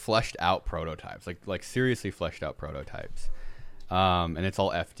pretty fleshed out prototypes, like seriously fleshed out prototypes. and it's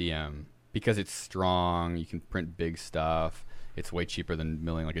all FDM because it's strong. You can print big stuff. It's way cheaper than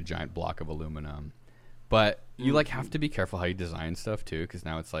milling like a giant block of aluminum. But you like have to be careful how you design stuff too, because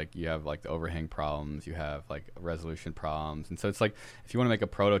now it's like you have like the overhang problems, you have like resolution problems, and so it's like if you want to make a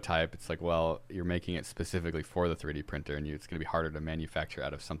prototype, it's like, well, you're making it specifically for the 3D printer, and it's going to be harder to manufacture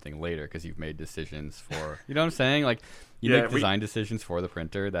out of something later because you've made decisions for, you know what I'm saying? Like you make design decisions for the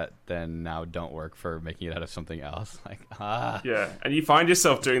printer that then now don't work for making it out of something else. Like yeah, and you find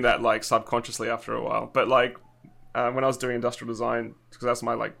yourself doing that like subconsciously after a while. But like when I was doing industrial design, because that's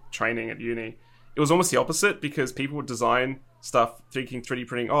my like training at uni. It was almost the opposite because people would design stuff thinking 3D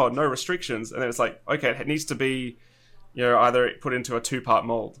printing, oh, no restrictions. And then it's like, okay, it needs to be, you know, either put into a 2-part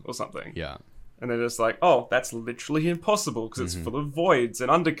mold or something. Yeah. And then it's like, oh, that's literally impossible because it's full of voids and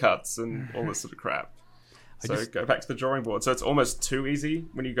undercuts and all this sort of crap. So go back to the drawing board. So it's almost too easy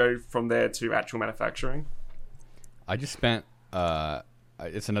when you go from there to actual manufacturing. I just spent,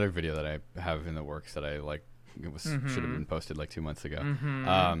 it's another video that I have in the works that I like. It was should have been posted like 2 months ago.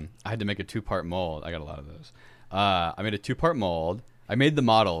 I had to make a 2-part mold. I got a lot of those. I made a 2-part mold. I made the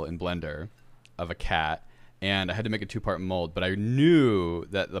model in Blender of a cat, and I had to make a 2-part mold. But I knew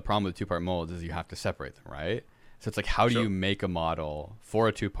that the problem with 2-part molds is you have to separate them, right? So it's like, how do you make a model for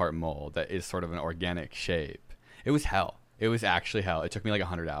a 2-part mold that is sort of an organic shape? It was hell. It was actually hell. It took me like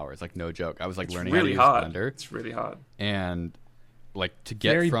 100 hours, like no joke. I was like learning really how to hard. use Blender. It's really hard. And like to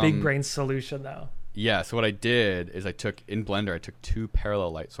get Very from big brain solution though. Yeah, so what I did is I took 2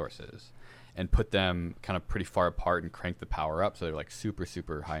 parallel light sources and put them kind of pretty far apart and cranked the power up so they're like super,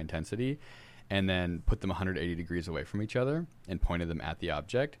 super high intensity, and then put them 180 degrees away from each other and pointed them at the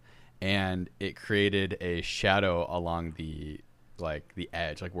object. And it created a shadow along the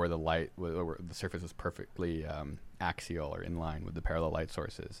edge, like where the light, where the surface was perfectly axial or in line with the parallel light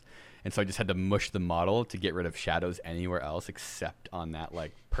sources. And so I just had to mush the model to get rid of shadows anywhere else except on that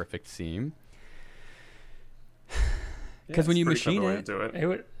like perfect seam. Because when you machine it,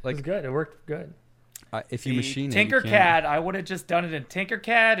 It was good. It worked good. If you machine it, Tinkercad, I would have just done it in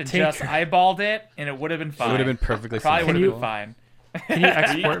Tinkercad and just eyeballed it, and it would have been fine. It would have been perfectly Probably would simple. have been fine. Can you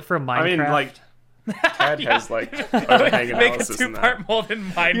export from Minecraft? I mean, like, CAD has like overhang Make a analysis in that. 2-part mold in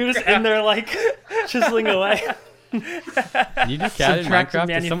Minecraft. You're just in there like chiseling away. Can you do CAD in Subtracting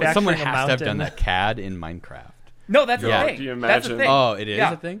Minecraft? Someone manufacturing a has to have done mountain. that CAD in Minecraft. No, that's the thing. Do you That's the imagine? thing. Oh, it is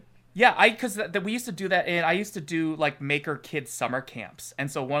Yeah. a thing? Yeah, because we used to do that, and I used to do like Maker Kids summer camps,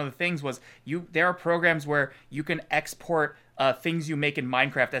 and so one of the things was there are programs where you can export things you make in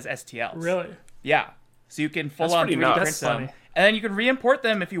Minecraft as STLs. Really? Yeah, so you can full on pretty 3D nuts. print That's them, funny. and then you can re-import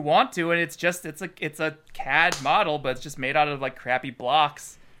them if you want to, and it's a CAD model, but it's just made out of like crappy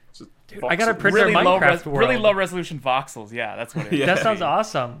blocks. Dude, I gotta print Really our low, Minecraft world. really low resolution voxels. Yeah, that's what it is. Yeah. That sounds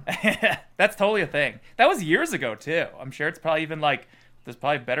awesome. That's totally a thing. That was years ago too. I'm sure it's probably even like there's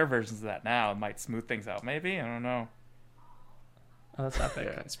probably better versions of that now. It might smooth things out. Maybe, I don't know. Oh, that's epic.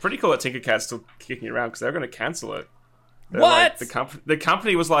 Yeah, it's pretty cool that Tinkercad's still kicking around because they're going to cancel it. They're What? Like, the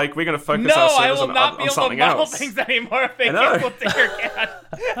company was like, we're going to focus No, our I servers will not be on able to something model else. things anymore if they I know. cancel Tinkercad.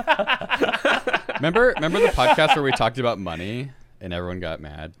 Remember the podcast where we talked about money and everyone got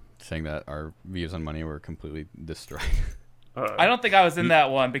mad, saying that our views on money were completely destroyed? I don't think I was in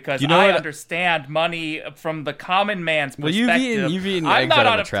that one because you know I what? understand money from the common man's Well, perspective. you've eaten I'm eggs not out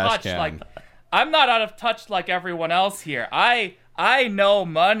out of a of trash touch can. like I'm not out of touch like everyone else here. I know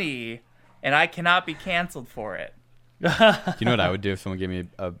money, and I cannot be canceled for it. Do you know what I would do if someone gave me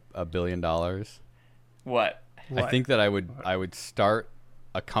 $1 billion? What? I think that I would start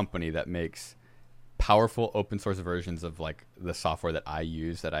a company that makes powerful open source versions of like the software that I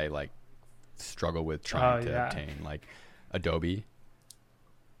use that I like struggle with trying to obtain, like Adobe,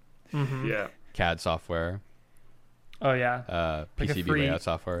 Yeah. CAD software, Oh yeah. Like a PCB free- layout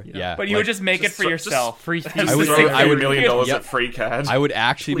software. Yeah, But you would just make it for yourself. Free I would throw think a I few would- $1 million Yep. at free CAD. I would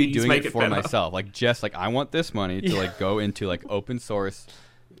actually be Please doing make it it for better. myself. Like just like I want this money to like go into like open source,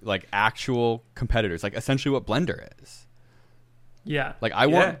 like actual competitors, like essentially what Blender is. Yeah. Like I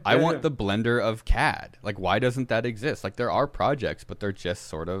want yeah. the Blender of CAD. Like why doesn't that exist? Like there are projects, but they're just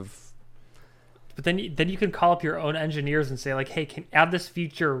sort of. But then you can call up your own engineers and say like, hey, can add this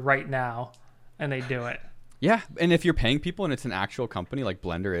feature right now, and they do it. Yeah, and if you're paying people and it's an actual company like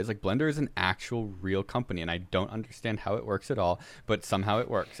Blender is an actual real company, and I don't understand how it works at all, but somehow it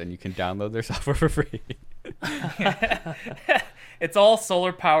works, and you can download their software for free. It's all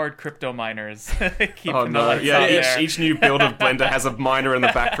solar-powered crypto miners. Keep Oh the no! lights Yeah, on there. each new build of Blender has a miner in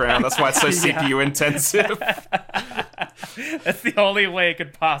the background. That's why it's so CPU intensive. That's the only way it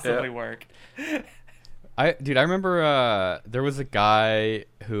could possibly work. I remember there was a guy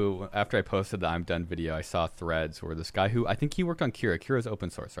who, after I posted the I'm Done video, I saw threads where this guy who, I think he worked on Kira. Kira's open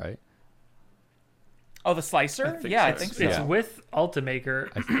source, right? Oh, the slicer? I think so. It's with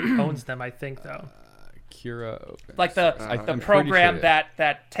Ultimaker. Who owns them, I think, though. Kira open Like the program sure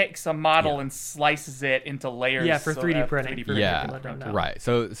that takes a model and slices it into layers. Yeah, for 3D printing. Yeah, right.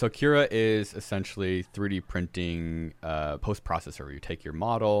 So Kira is essentially 3D printing post-processor where you take your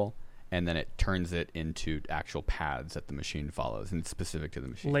model and then it turns it into actual paths that the machine follows, and it's specific to the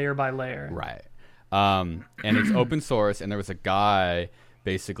machine. Layer by layer. Right. And it's open source, and there was a guy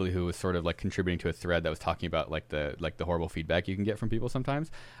basically who was sort of like contributing to a thread that was talking about like the horrible feedback you can get from people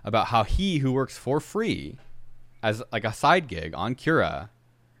sometimes about how he, who works for free as like a side gig on Kira,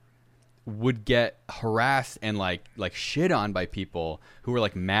 would get harassed and like shit on by people who were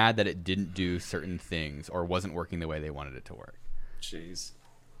like mad that it didn't do certain things or wasn't working the way they wanted it to work. Jeez.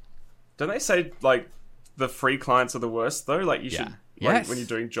 Don't they say like the free clients are the worst though? Like you should like, when you're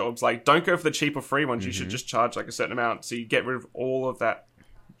doing jobs, like don't go for the cheap or free ones. You should just charge like a certain amount so you get rid of all of that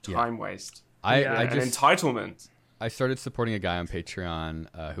time waste. I just entitlement. I started supporting a guy on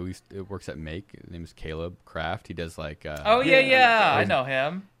Patreon who works at Make. His name is Caleb Craft. He does like I know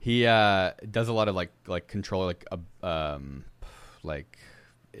him. He does a lot of like controller like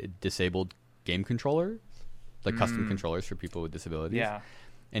disabled game controllers, like custom controllers for people with disabilities. Yeah.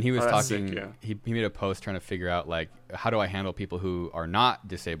 And he was talking. Sick, he made a post trying to figure out like how do I handle people who are not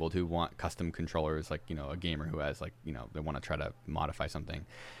disabled who want custom controllers, like a gamer who has like they want to try to modify something,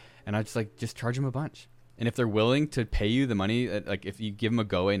 and I just charge them a bunch. And if they're willing to pay you the money, like if you give them a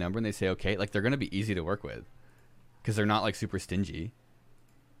go away number and they say okay, like they're gonna be easy to work with because they're not like super stingy.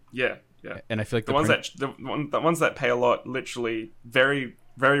 Yeah. And I feel like the ones that pay a lot literally very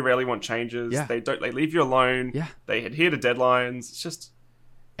very rarely want changes. Yeah. They leave you alone. Yeah. They adhere to deadlines. It's just.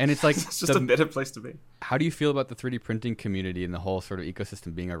 And it's like it's just a better place to be. How do you feel about the 3D printing community and the whole sort of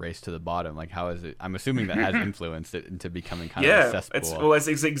ecosystem being a race to the bottom? Like, how is it? I'm assuming that has influenced it into becoming kind of a cesspool. It's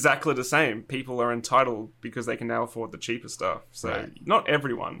exactly the same. People are entitled because they can now afford the cheaper stuff. So not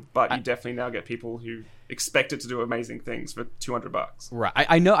everyone, but you definitely now get people who expect it to do amazing things for $200. Right.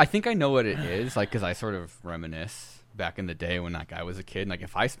 I know. I think I know what it is. Like, because I sort of reminisce back in the day when like I was a kid, and like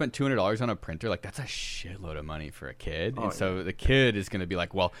if I spent $200 on a printer, like that's a shitload of money for a kid. So the kid is gonna be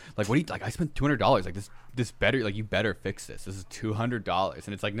like, well, like what do you like? I spent $200. Like this better, like you better fix this. This is $200,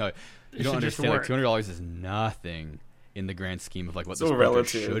 and it's like no, you don't understand. Like $200 is nothing in the grand scheme of like what this printer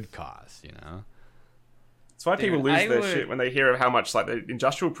should cost. That's why people lose their shit when they hear of how much like the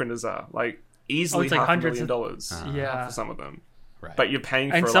industrial printers are. Like easily it's like $500,000 for some of them. Right. But you're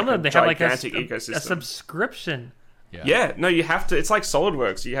paying and for some like of them, a gigantic ecosystem. A subscription. Yeah, no, you have to. It's like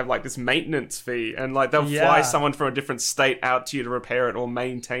SolidWorks. You have like this maintenance fee, and like they'll fly someone from a different state out to you to repair it or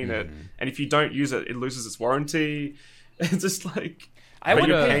maintain it. And if you don't use it, it loses its warranty. It's just like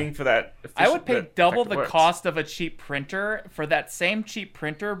you're paying for that. I would pay double the cost of a cheap printer for that same cheap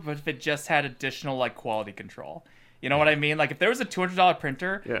printer, but if it just had additional like quality control. You know what I mean? Like if there was a $200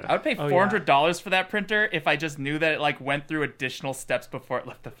 printer, I would pay $400 for that printer if I just knew that it like went through additional steps before it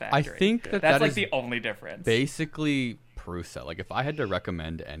left the factory. I think that's like the only difference. Basically, Prusa. Like if I had to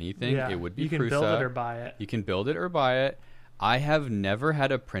recommend anything, it would be Prusa. You can build it or buy it. You can build it or buy it. I have never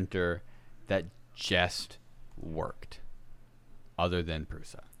had a printer that just worked, other than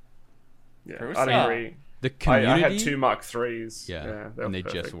Prusa. Yeah, Prusa. I agree. The community. I had 2 Mark IIIs. Yeah, and they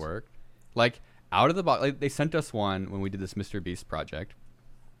just worked. Like. Out of the box, like they sent us one when we did this Mr. Beast project.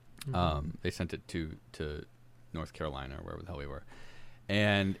 They sent it to North Carolina or wherever the hell we were,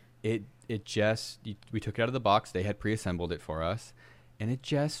 and it just we took it out of the box. They had pre-assembled it for us, and it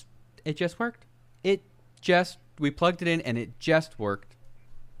just worked. We plugged it in and it just worked.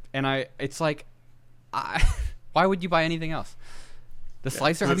 And it's like, why would you buy anything else? The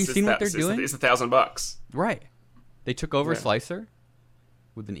Slicer. Have you seen what they're doing? It's $1,000, right? They took over Slicer.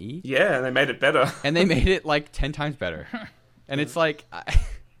 With an E? Yeah, and they made it better. And they made it like 10 times better. And it's like...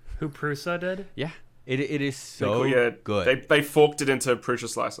 Who Prusa did? Yeah. It is so good. They forked it into Prusa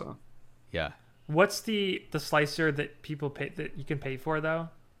Slicer. Yeah. What's the slicer that people pay that you can pay for though?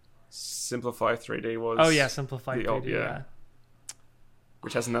 Simplify 3D was... Oh yeah, Simplify 3D, old, yeah.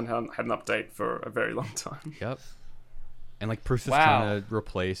 Which hasn't had an update for a very long time. Yep. And like Prusa's trying to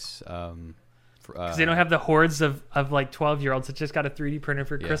replace... because they don't have the hordes of like 12-year-olds that just got a 3D printer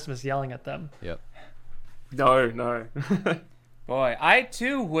for Christmas yelling at them. Yep. No. Boy, I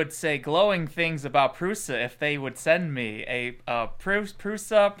too would say glowing things about Prusa if they would send me a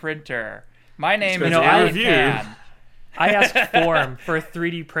Prusa printer. My name is Alan Pan. I asked Form for a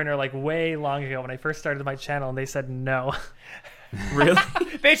 3D printer like way long ago when I first started my channel, and they said no. Really?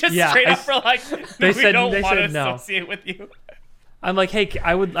 They just Yeah, straight up were like, they we don't they want to said no. associate with you. I'm like, hey,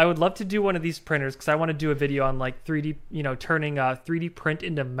 I would love to do one of these printers because I want to do a video on like 3D, turning 3D print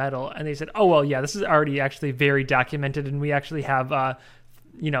into metal. And they said, oh well, yeah, this is already actually very documented, and we actually have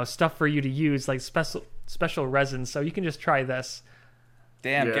stuff for you to use like special resins, so you can just try this.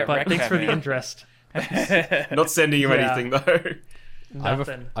 Damn, Yeah. get But wrecked, thanks for the man. interest. Not sending you Yeah. anything though. I have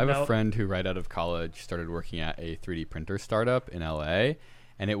Nothing. a Nope. friend who right out of college started working at a 3D printer startup in LA,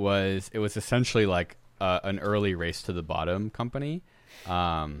 and it was essentially like an early race to the bottom company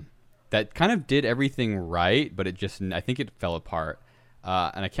that kind of did everything right, but I think it fell apart.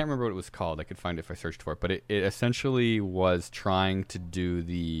 And I can't remember what it was called. I could find it if I searched for it, but it essentially was trying to do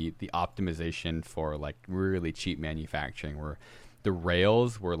the optimization for like really cheap manufacturing, where the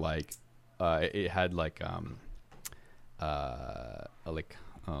rails were like it had like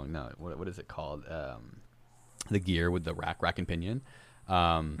what is it called? The gear with the rack and pinion,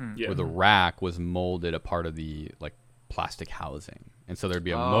 where the rack was molded a part of the like plastic housing, and so there'd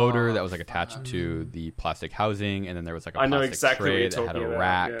be a motor that was like attached to the plastic housing, and then there was like a I know plastic exactly what tray you're that had a talking about,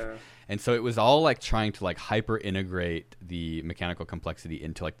 rack. yeah. And so it was all like trying to like hyper integrate the mechanical complexity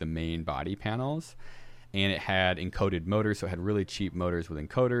into like the main body panels. And it had encoded motors, so it had really cheap motors with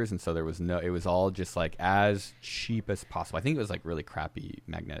encoders, and so it was all just like as cheap as possible. I think it was like really crappy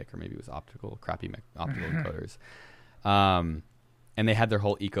magnetic, or maybe it was optical encoders. And they had their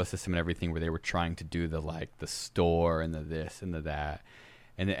whole ecosystem and everything where they were trying to do the store and the this and the that,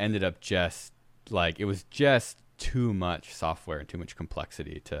 and it ended up just like it was just too much software and too much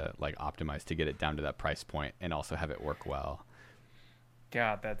complexity to like optimize to get it down to that price point and also have it work well.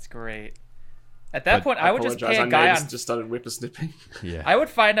 God, that's great. At that point, I would just pay a Our guy neighbors on. just started whippersnipping. Yeah. I would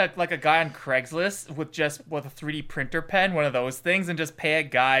find a guy on Craigslist with a 3D printer pen, one of those things, and just pay a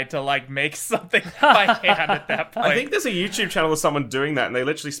guy to like make something by hand at that point. I think there's a YouTube channel of someone doing that, and they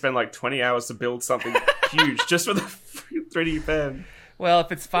literally spend like 20 hours to build something huge just with a 3D pen. Well,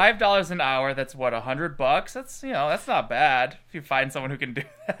 if it's $5 an hour, that's what, $100? That's that's not bad if you find someone who can do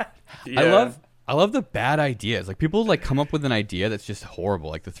that. Yeah. I love the bad ideas. Like people like come up with an idea that's just horrible,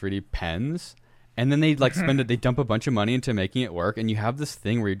 like the 3D pens. And then they like they dump a bunch of money into making it work, and you have this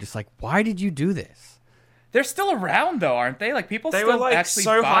thing where you're just like, why did you do this? They're still around though, aren't they? Like people They still were like actually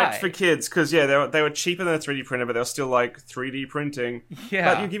so buy. hyped for kids because they were cheaper than a 3D printer, but they were still like 3D printing.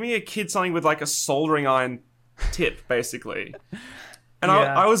 Yeah. But you're giving a kid something with like a soldering iron tip, basically. And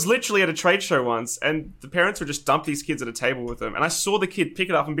Yeah. I was literally at a trade show once, and the parents would just dump these kids at a table with them, and I saw the kid pick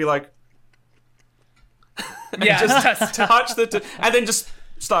it up and be like, Yeah, just touch and then just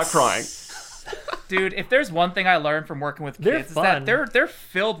start crying. dude. If there's one thing I learned from working with They're kids, is fun. that they're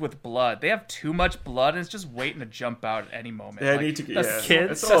filled with blood. They have too much blood, and it's just waiting to jump out at any moment. Yeah, Like, need to the yeah.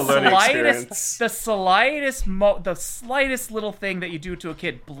 kids- It's all a learning experience. the slightest little thing that you do to a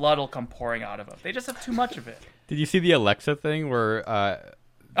kid, blood will come pouring out of them. They just have too much of it. Did you see the Alexa thing where a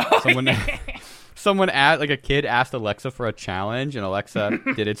kid asked Alexa for a challenge, and Alexa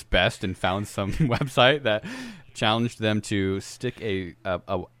did its best and found some website that challenged them to stick a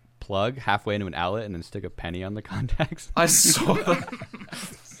plug halfway into an outlet and then stick a penny on the contacts. I saw that.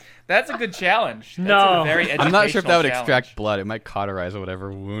 That's a good challenge. That's No. a very I'm not sure if that would educational extract challenge. blood. It might cauterize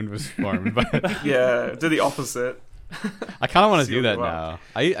whatever wound was formed, but Yeah, do the opposite. I kind of want to do Seal that you up.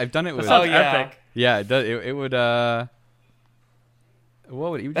 now. I've done it with. Oh, yeah. Epic. Yeah, it does. It would. What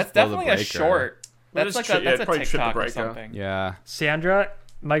would it would That's just blow the definitely a breaker. short. That That's is like tri- a that's yeah, a probably trip the TikTok or breaker. something. Yeah. Sandra,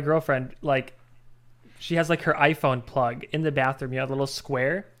 my girlfriend, like, she has like her iPhone plug in the bathroom, a little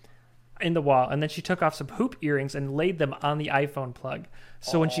square in the wall, and then she took off some hoop earrings and laid them on the iPhone plug.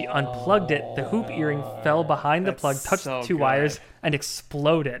 So when she unplugged it, the hoop earring fell behind the plug, touched so the two good. wires, and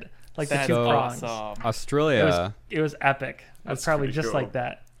exploded like That's the two prongs. awesome. Australia. It was epic. It was That's probably pretty just cool. like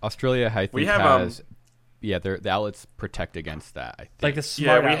that. Australia, I think, We have, has. Yeah, the outlets protect against that. I think. Like the Yeah,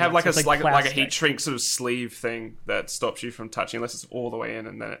 smart we have like outlets, a it's like a plastic. heat shrink sort of sleeve thing that stops you from touching unless it's all the way in,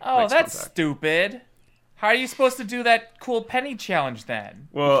 and then it Oh, makes that's contact. stupid. How are you supposed to do that cool penny challenge then?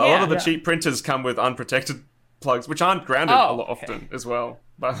 Well, a lot of the Yeah. cheap printers come with unprotected plugs, which aren't grounded Oh, a lot okay. often as well.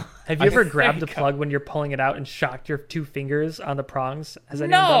 But Have you ever There grabbed you the go. plug when you're pulling it out and shocked your two fingers on the prongs? Has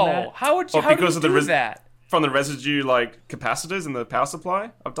anyone done No, that? how would you? Or How do because you of the do res- that? from the residue like capacitors in the power supply,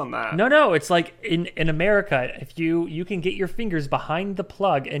 I've done that. No, it's like in America, if you can get your fingers behind the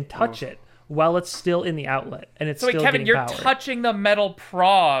plug and touch it while it's still in the outlet and it's So wait, still Kevin, getting you're power. touching the metal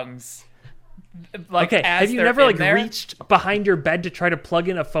prongs. Like, Okay, as have you they're never in like there? reached behind your bed to try to plug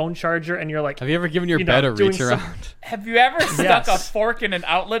in a phone charger and you're like, Have you ever given your you know, bed a doing reach some- around? Have you ever stuck a Yes. fork in an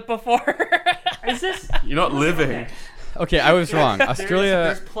outlet before? is this? You're not living. Okay, I was wrong. There's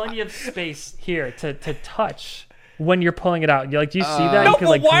Australia. plenty of space here to touch when you're pulling it out. You're like, do you see that? No, you can but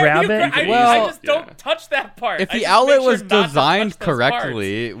like why grab are you? it. I just don't touch that part. If I the just outlet make sure was not to touch designed those parts.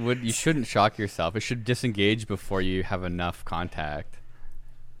 correctly, you shouldn't shock yourself. It should disengage before you have enough contact.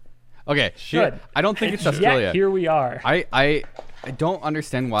 Okay, Should. I don't think it's Yet Australia. here we are. I don't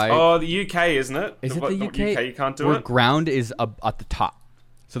understand why. Oh, the UK, isn't it? Is it What, the UK? You can't do where it. ground is at the top.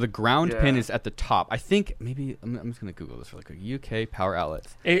 So the ground pin Yeah. is at the top. I think maybe I'm just gonna Google this really quick. UK power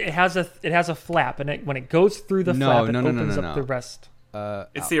outlets. It has a flap, and when it goes through the flap, it opens up the rest.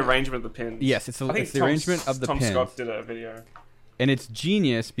 It's the arrangement of the pins. Yes, it's the Tom- arrangement of the Tom pins. Scott did a video. And it's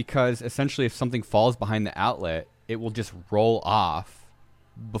genius because essentially if something falls behind the outlet, it will just roll off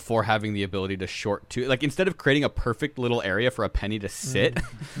before having the ability to short to, like, instead of creating a perfect little area for a penny to sit,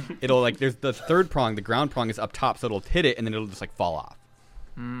 it'll like, there's the third prong, the ground prong is up top, so it'll hit it and then it'll just like fall off.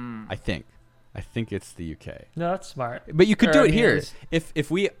 I think it's the UK. No, that's smart. But you could Or, do I it mean, here. it's- If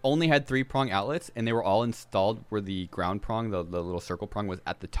we only had 3-prong outlets and they were all installed where the ground prong, the little circle prong was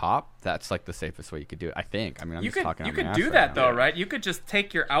at the top, that's like the safest way you could do it, I think. I mean, I'm You just could talking you out my could ass do right that now. though, right? You could just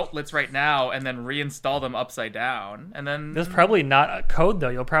take your outlets right now and then reinstall them upside down, and then There's probably not a code though.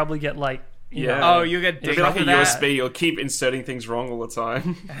 You'll probably get like, you Yeah. know, oh, you get It'll dinged be like for a that. USB. You'll keep inserting things wrong all the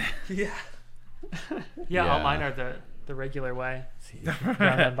time. yeah, Yeah. all mine are the regular way,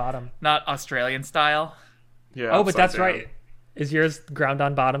 ground on bottom. Not Australian style. Yeah. Oh, but upside that's down. right. Is yours ground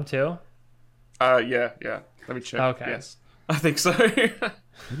on bottom too? Yeah. Let me check. Okay. Yes, I think so. Maybe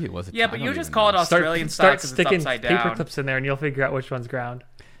it was. Yeah, but you just call it Australian style Start because it's sticking upside paper down. clips in there, and you'll figure out which one's ground.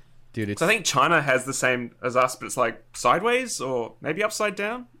 Dude, it's So I think China has the same as us, but it's like sideways or maybe upside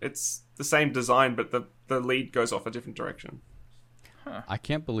down. It's the same design, but the lead goes off a different direction. I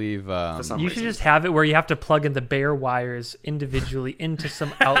can't believe For some You reason. should just have it where you have to plug in the bare wires individually into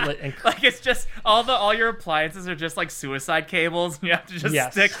some outlet and Like it's just all your appliances are just like suicide cables, and you have to just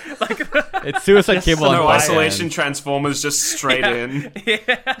Yes. stick like it's suicide Just cable so on No both isolation ends. transformers, just straight in.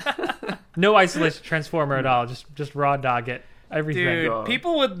 no isolation transformer at all. Just raw dog it. Everything. Dude, God.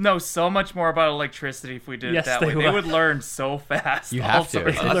 people would know so much more about electricity if we did Yes, it that they way. would. They would learn so fast. You all have to.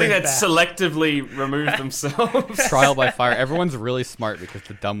 sorts of- I think Learn they'd fast. selectively remove themselves. Trial by fire. Everyone's really smart because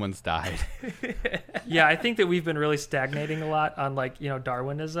the dumb ones died. Yeah, I think that we've been really stagnating a lot on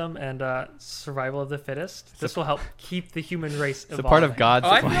Darwinism and survival of the fittest. This will help keep the human race It's a part of evolving. God's Oh,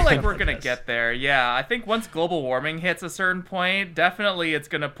 I feel plan. like we're gonna get there. Yeah, I think once global warming hits a certain point, definitely it's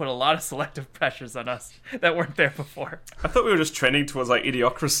gonna put a lot of selective pressures on us that weren't there before. I thought we were just trending towards like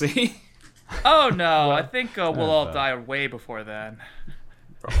idiocracy. Oh no, I think we'll all die way before then.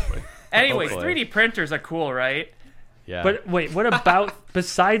 Probably. Anyways, Hopefully. 3D printers are cool, right? Yeah. But wait, what about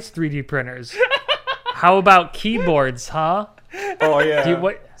besides 3D printers? How about keyboards, huh? Oh yeah. Do you,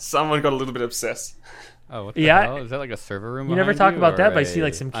 what? Someone got a little bit obsessed. oh, what the Yeah. hell? Is that like a server room? You never behind talk about or that, but I a see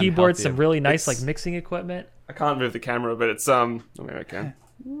like some keyboards, unhealthy- some really nice It's- like mixing equipment. I can't move the camera, but it's maybe I can.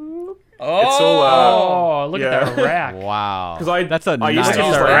 Oh, It's all Oh, look yeah. at that rack. Wow. 'Cause I- That's a I used nice to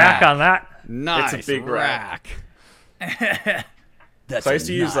use There's a like- rack on that. Nice It's a big rack. That's So I used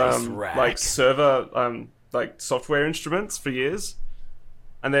to use nice rack. like server like software instruments for years,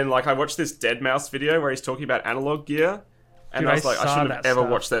 and then like I watched this Dead Mouse video where he's talking about analog gear, and Dude, I was like, I saw shouldn't have that ever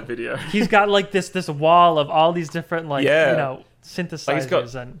stuff. watched that video. He's got like this wall of all these different Yeah. synthesizers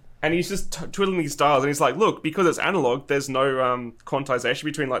got- and And he's just twiddling these dials, and he's like, "Look, because it's analog, there's no quantization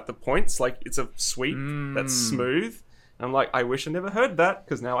between like the points. Like it's a sweep that's smooth." And I'm like, "I wish I never heard that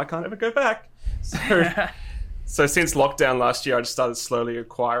because now I can't ever go back." So since lockdown last year, I just started slowly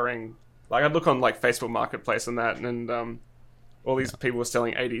acquiring. Like I'd look on like Facebook Marketplace and that, and all these people were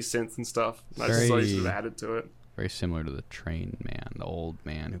selling 80 cents and stuff. And I just slowly sort of added to it. Very similar to the train man, the old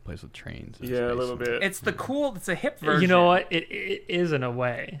man who plays with trains. in Yeah, a space. little bit. it's a hip version. you know what? It is in a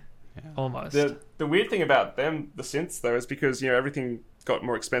way, almost. The weird thing about them, the synths though, is because everything got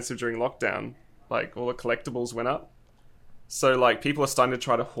more expensive during lockdown. Like all the collectibles went up, so like people are starting to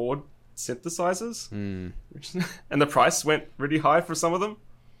try to hoard synthesizers, and the price went really high for some of them.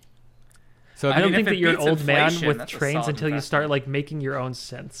 So I don't mean, think if that it you're an beats old man inflation, with that's a trains solid until you investment. start like making your own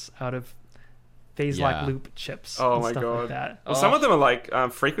synths out of phase lock Yeah. loop chips. Oh and my stuff god! Like that. Well, some of them are like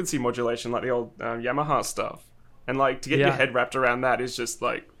frequency modulation, like the old Yamaha stuff, and like to get your Yeah. head wrapped around that is just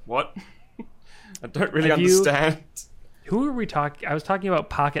like what? I don't really Have you- understand. Who are we talking? I was talking about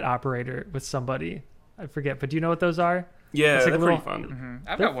Pocket Operator with somebody. I forget, but do you know what those are? Yeah, It's like they're a little- pretty fun.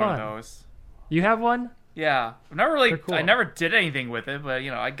 I've They're got one fun. of those. You have one? Yeah, I've never really, They're cool. I never did anything with it, but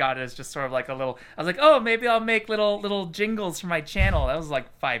I got it as just sort of like a little. I was like, oh, maybe I'll make little jingles for my channel. That was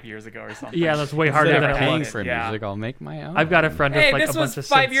like 5 years ago or something. Yeah, that's way harder Instead than of it paying looks. for Yeah. music, I'll make my own. I've got a friend with Hey, like this a was bunch of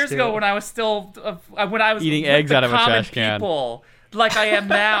 5 synths, years too. ago when I was still when I was Eating like, eggs the out of a common trash can. people like I am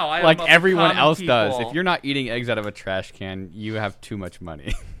now. I am Like of everyone common else does. people. If you're not eating eggs out of a trash can, you have too much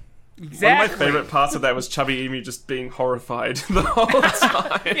money. exactly. One of my favorite parts of that was Chubby Emu just being horrified the whole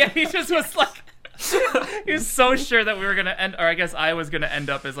time. Yeah, he just was like, he was so sure that we were gonna end, or I guess I was gonna end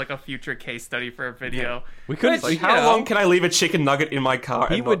up as like a future case study for a video. We couldn't. Like, You how know. long can I leave a chicken nugget in my car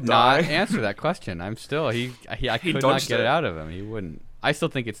He and would not not die? answer that question. I could not dodged get it it. out of him. He wouldn't. I still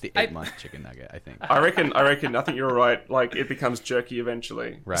think it's the 8-month chicken nugget. I think. I reckon. I think you're right. Like, it becomes jerky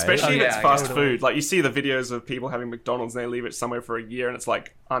eventually, Right. especially if Oh, it's yeah, fast totally. food. Like, you see the videos of people having McDonald's and they leave it somewhere for a year and it's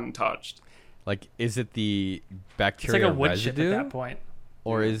like untouched. Like, is it the It's bacteria like a wood chip residue, at that point.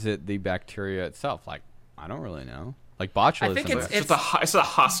 or is it the bacteria itself? Like, I don't really know. Like botulism. I think It's just it's a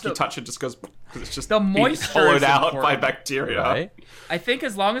husk. You touch it, just goes. It's just The being moisture hollowed is out by important. bacteria. right. I think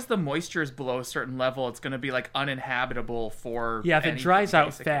as long as the moisture is below a certain level, it's gonna be like uninhabitable for. Yeah, if it anything, dries out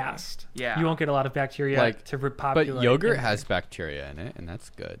basically. fast, Yeah. you won't get a lot of bacteria Like, to But repopulate. yogurt in has bacteria in it, and that's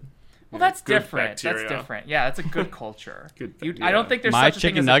good. Well, that's Good different. bacteria. That's different. Yeah, that's a good culture. Good- I don't think there's My such a thing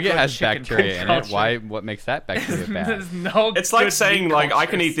chicken as a nugget good has chicken bacteria in it. culture. Why? What makes that bacteria bad? There's no. It's like good saying, meat like, I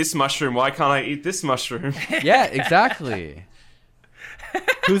can cultures. eat this mushroom. Why can't I eat this mushroom? Yeah, exactly.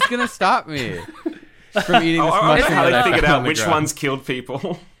 Who's gonna stop me from eating this I don't know mushroom? how that I they figured found on out the which ground? ones killed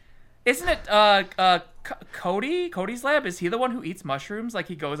people. Isn't it Cody? Cody's lab? Is he the one who eats mushrooms? Like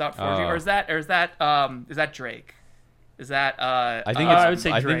he goes out foraging, Oh. or is that Drake? Is that I think I it's. would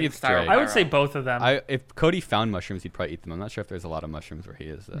say I think Drake. it's Drake. I would say both of them. If Cody found mushrooms, he'd probably eat them. I'm not sure if there's a lot of mushrooms where he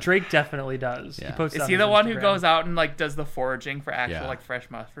is. Though. Drake definitely does. Yeah. He posts Is on he his the one who Instagram. goes out and like does the foraging for actual Yeah. like fresh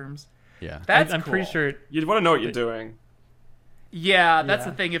mushrooms? Yeah. That's I'm pretty cool. sure. You'd want to know what you're doing. Yeah, that's Yeah.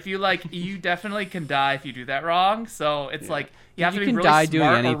 the thing. If you like, you definitely can die if you do that wrong. So it's like you have You to be can really die smart doing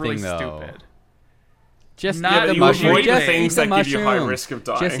or really anything, though. stupid. Just Not eat the you mushroom. avoid Just things eat the that give you high mushroom. risk of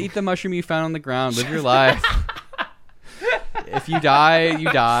Just dying. eat the mushroom you found on the ground. Live your life. If you die, you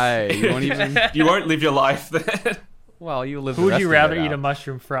die. You won't even. You won't live your life then. Well, you live. Who the would rest you of it rather eat out. a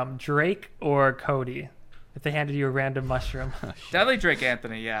mushroom from, Drake or Cody? If they handed you a random mushroom. Definitely Drake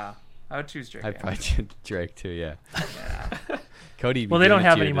Anthony. Yeah, I would choose Drake. I'd Anthony. probably choose Drake too. Yeah. Cody. Well, they don't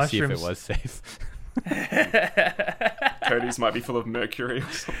have any to see if it mushrooms. was safe. Cody's might be full of mercury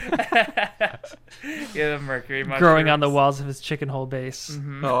or something. Yeah, the mercury Growing on the mushrooms. walls of his chicken hole base.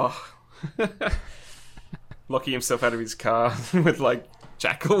 Oh. Locking himself out of his car with like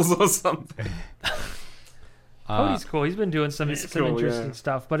jackals or something. Cody's cool. He's been doing some cool, interesting yeah.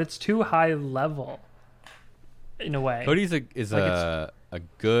 stuff, but it's too high level in a way. Cody's Like a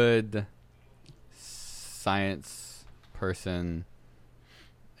good science person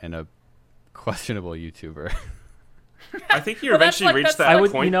and a questionable YouTuber. I think you Well, that's eventually like- reach that's that I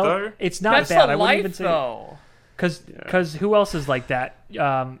would, point you know, though. it's not That's bad. the I wouldn't life, even say though. because who else is like that?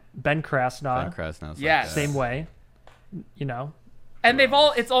 Ben Krasnov, Ben Krasnow's Yes. like that. same way. You know, And they've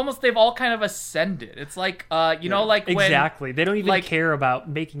all kind of ascended. It's like you know, like when exactly. They don't even like- care about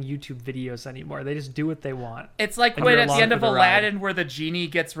making YouTube videos anymore. They just do what they want. it's like And when you're at the along end for of the ride. Aladdin where the genie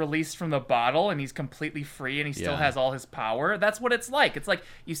gets released from the bottle and he's completely free and he still Yeah. has all his power. That's what it's like. It's like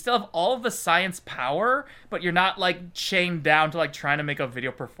you still have all of the science power, but you're not like chained down to like trying to make a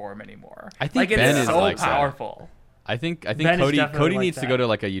video perform anymore. I think like Ben it's is so like that. powerful. I think Ben is Cody definitely like needs to that. go to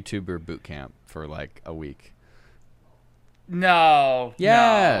like a YouTuber boot camp for like a week. No.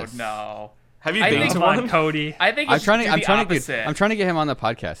 Yes. No. Have you I been think- to Come on, one? Cody. I think he I'm should trying to do the opposite. I'm trying to get him on the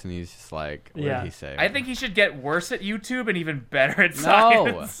podcast, and he's just like, what Yeah. did he say? I think he should get worse at YouTube and even better at No.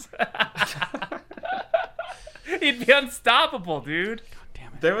 science. He'd be unstoppable, dude.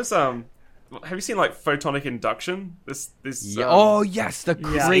 There was have you seen like photonic induction? This Yeah. Oh yes, the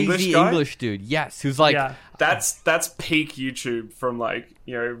Yeah. crazy English guy? English dude. Yes, who's like, Yeah. that's peak YouTube from like,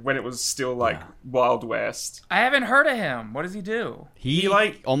 you know, when it was still like Wild West. I haven't heard of him. What does he do? he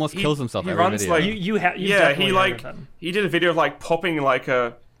like almost kills himself he every runs video. like You have yeah, he like he did a video of like popping like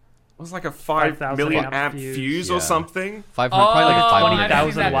a it was like a 5 5,000 million amp amp fuse. fuse Yeah. or something. 500, probably like a Oh, 500.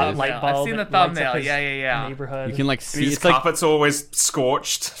 I've seen 20,000 that watt thumbnail. light I've bulb. seen the that lights up thumbnail. his Yeah. Neighborhood. You can like And see his it's like, carpet's always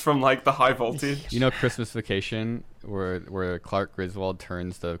scorched from like the high voltage. you know, Christmas Vacation, where Clark Griswold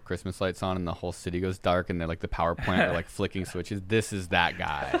turns the Christmas lights on and the whole city goes dark, and they're like the power plant are like flicking switches. This is that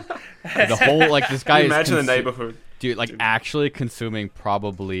guy. Like, the whole like this guy is Imagine the neighborhood. dude, like actually consuming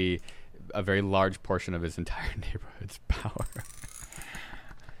probably a very large portion of his entire neighborhood's power.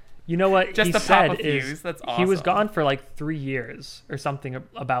 You know what Just he to pop said a is fuse, that's he was awesome. gone for like 3 years or something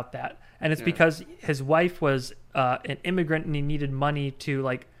about that, and it's because his wife was an immigrant and he needed money to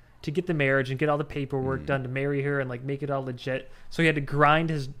get the marriage and get all the paperwork done to marry her and like make it all legit. So he had to grind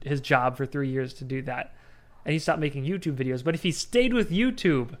his job for 3 years to do that, and he stopped making YouTube videos. But if he stayed with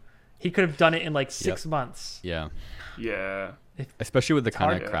YouTube, he could have done it in like 6 months. Yeah. Yeah. especially with the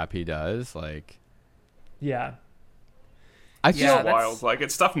kind hard. of crap he does. Like, Yeah. I It's feel that's- wild. Like,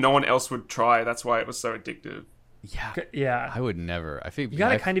 it's stuff no one else would try. That's why it was so addictive. Yeah. I would never. I think You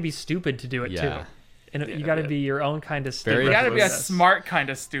gotta kind of be stupid to do it Yeah. too. And you gotta be your own kind of stupid. Very You gotta be a reckless. smart kind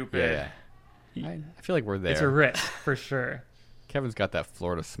of stupid. Yeah. I feel like we're there. It's a risk for sure. Kevin's got that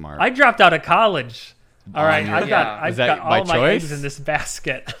Florida smart. I dropped out of college. All right, your- I've got Is that I've got by all my choice? eggs in this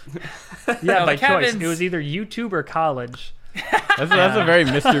basket. Yeah, No, by choice. Kevin's- It was either YouTube or college. that's a very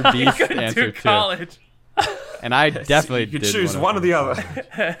Mr. Beast Couldn't answer do too. college. And I definitely You could did choose of one or them. the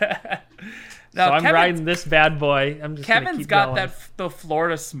other. Now, So I'm Kevin's- riding this bad boy. I'm just gonna Kevin's keep got going. that the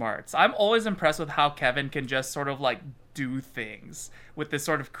Florida smarts. I'm always impressed with how Kevin can just sort of like do things with this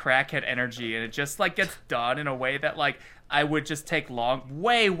sort of crackhead energy, and it just like gets done in a way that like I would just take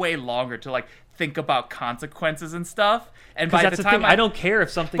way longer to like think about consequences and stuff. And by That's the the time thing. I don't care if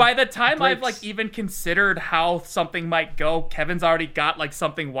something. by the time I've breaks. like even considered how something might go, Kevin's already got like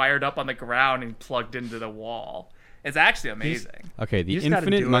something wired up on the ground and plugged into the wall. It's actually amazing. Okay, the You just gotta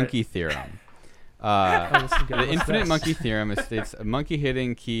infinite do monkey theorem. Oh, this is good. The What's infinite this? monkey theorem states a monkey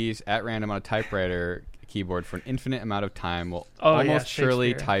hitting keys at random on a typewriter keyboard for an infinite amount of time will Oh, yeah, almost surely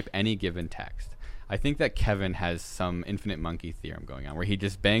Shakespeare. type any given text. I think that Kevin has some infinite monkey theorem going on where he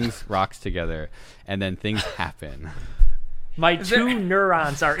just bangs rocks together and then things happen. My two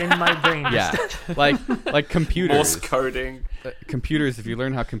neurons are in my brain. Yeah, like computers. Morse coding. Computers, if you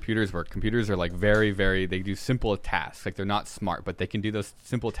learn how computers work, computers are like very, very, they do simple tasks. Like they're not smart, but they can do those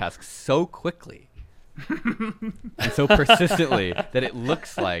simple tasks so quickly and so persistently that it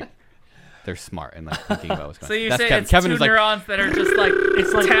looks like they're smart and like thinking about what's going on. So you That's say Kevin. it's Kevin two is like, neurons that are just like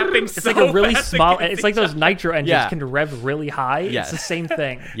It's like tapping. It's so like a really fast small. against It's like each those other. nitro engines Yeah. can rev really high. Yes. It's the same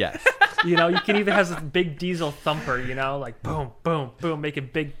thing. yes. You know, you can either have this big diesel thumper. You know, like boom, boom, boom, making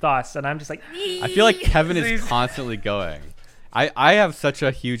big thoughts, and I'm just like, I feel like Kevin is These- constantly going. I have such a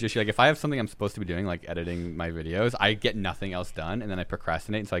huge issue. Like if I have something I'm supposed to be doing, like editing my videos, I get nothing else done, and then I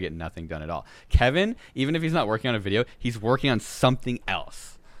procrastinate, and so I get nothing done at all. Kevin, even if he's not working on a video, he's working on something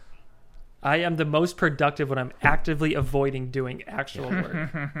else. I am the most productive when I'm actively avoiding doing actual work.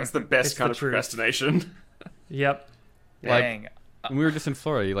 That's the best It's kind the of truth. procrastination. Yep. Dang. When we were just in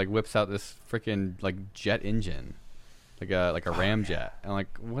Florida, he like whips out this freaking like jet engine, like a ramjet. And I'm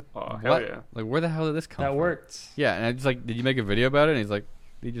like, what? Oh, hell what? yeah. Like where the hell did this come That from? worked. Yeah, and I just like, did you make a video about it? And he's like,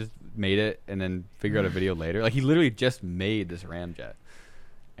 he just made it and then figured out a video later. Like he literally just made this ramjet,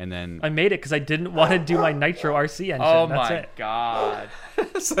 and then I made it because I didn't want to do my nitro RC engine. Oh That's my it. god.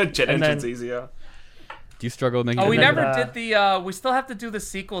 So jet And engine's then- easier. do you struggle with making? Oh, we a video? never then, did the. We still have to do the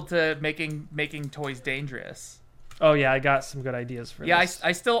sequel to making toys dangerous. Oh yeah, I got some good ideas for Yeah, this.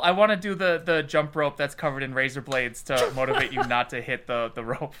 I want to do the jump rope that's covered in razor blades to motivate you not to hit the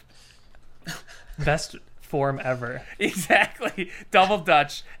rope. Best form ever. Exactly, double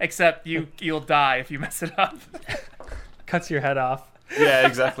Dutch. Except you'll die if you mess it up. Cuts your head off. Yeah,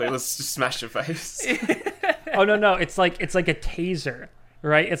 exactly. Let's just smash your face. Oh no, it's like a taser,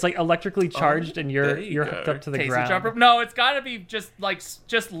 right? It's like electrically charged, and there you Oh, you're go. hooked up to the Taser ground. jump rope. No, it's got to be just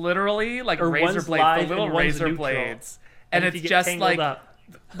literally like Or razor one's blades, live the little and one's razor neutral. blades, and if you it's get just tangled like up,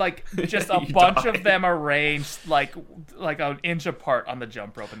 just a You bunch die. of them arranged like an inch apart on the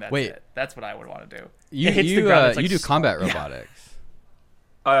jump rope, and that's Wait. it. That's what I would want to do. You it hits the ground, it's like you do combat robotics.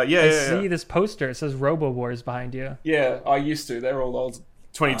 Yeah. see this poster. It says Robo Wars behind you. Yeah, I used to. They were all old.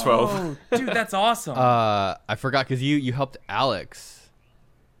 2012. Oh, dude, that's awesome. I forgot because you helped Alex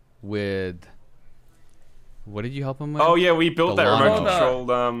with. What did you help him with? Oh yeah, we built The that remote lawnmower.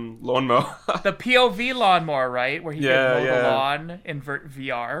 controlled lawnmower. The POV lawnmower, right, where he Yeah, could mow the yeah. lawn in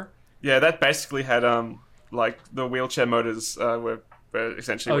VR. Yeah, that basically had like the wheelchair motors were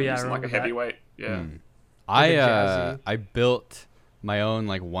essentially Oh, were yeah, I using like a remember that. heavyweight. Yeah. jazzy. I built my own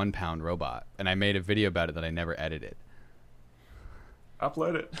like 1 pound robot, and I made a video about it that I never edited.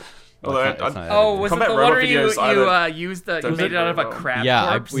 Upload it. Well, Although it's not- it's not Oh, edited. was Combat it the one robot where you videos either used you don't made it out of a very well. crab Yeah,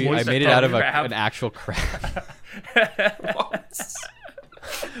 corpse? I made it A out of crab. an actual crab.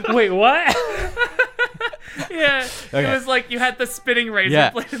 Wait, what? Yeah, Okay. it was like you had the spinning razor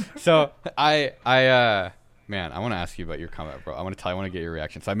Yeah. blade. So man, I want to ask you about your combat, bro. I want to get your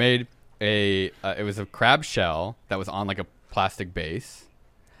reaction. So I made it was a crab shell that was on like a plastic base,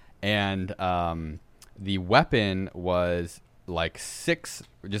 and the weapon was like 6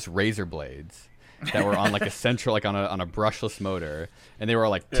 just razor blades that were on like a central, like on a brushless motor, and they were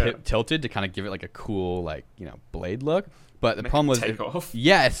like tilted to kind of give it like a cool, like, you know, blade look. But the problem was, take off.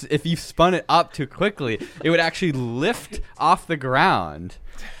 yes, if you spun it up too quickly, it would actually lift off the ground.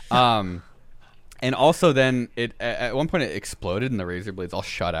 And also then at one point it exploded and the razor blades all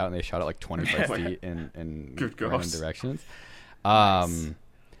shot out, and they shot out like 25 feet in Good random gosh. directions.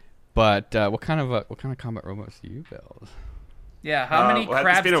 But what kind of combat robots do you build? Yeah, how many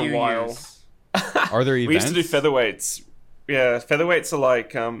crabs it's been do a you while. use? Are there events? We used to do featherweights. Yeah, featherweights are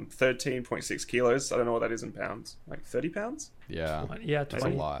like 13.6 kilos. I don't know what that is in pounds. Like 30 pounds? Yeah. Yeah, That's a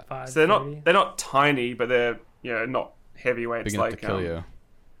lot. 25, So 30. they're not tiny, but they're not heavyweights. Big enough like to kill you.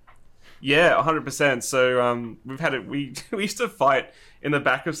 Yeah, 100%. So we've had it. We used to fight in the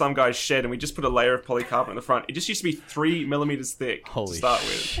back of some guy's shed, and we just put a layer of polycarbonate in the front. It just used to be 3 millimeters thick Holy to start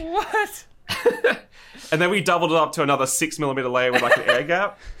with, What? and then we doubled it up to another 6 millimeter layer with like an air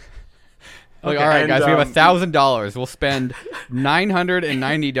gap. Like, all right, And, guys, we have $1,000. We'll spend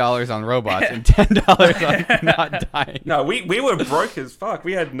 $990 on robots and $10 on not dying. No, we were broke as fuck.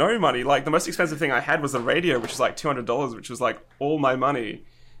 We had no money. Like, the most expensive thing I had was a radio, which was like $200, which was like all my money.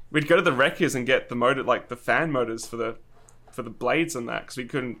 We'd go to the wreckers and get the motor, like the fan motors for the blades and that, because we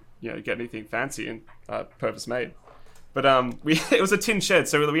couldn't get anything fancy and purpose made. But it was a tin shed,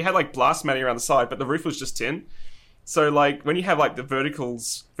 so we had like blast matting around the side, but the roof was just tin. So like when you have like the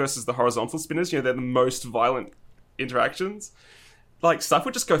verticals versus the horizontal spinners, they're the most violent interactions. Like stuff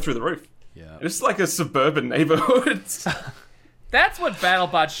would just go through the roof. Yeah. It's like a suburban neighborhood. That's what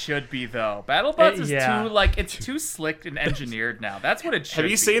BattleBots should be, though. BattleBots is yeah. it's too slick and engineered now. That's what it should Have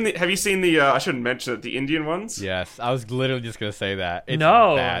be. you seen the I shouldn't mention it, the Indian ones? Yes, I was literally just gonna say that. It's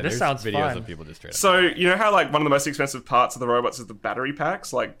No, bad. this There's sounds videos fun. of people just straight up. So, you know how like one of the most expensive parts of the robots is the battery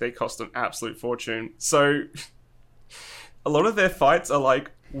packs? Like they cost an absolute fortune. So a lot of their fights are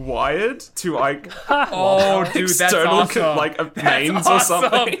like wired to like Oh, dude, that's external awesome. like That's mains awesome. or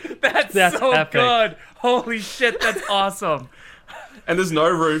something. That's so epic. good. Holy shit, that's awesome. And there's no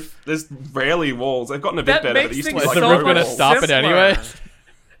roof. There's rarely walls. They've gotten a bit That better, makes but it used to be things Is like the so roof gonna much stop it simpler. anyway?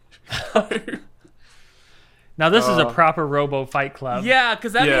 Now this is a proper Robo Fight Club. Yeah,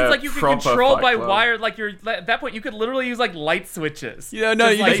 because that Yeah, means like you can proper control Fight by Club. wire. Like at that point, you could literally use like light switches. Yeah, no,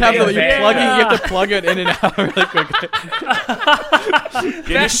 you like, just have to. You yeah. have to plug it in and out really quickly.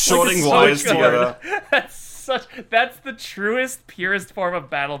 You're just shorting so wires good. together. That's the truest, purest form of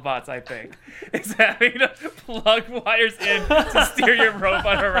BattleBots, I think. Is having to plug wires in to steer your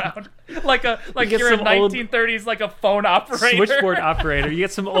robot around. Like get you're a some old 1930s like a phone operator. Switchboard operator. You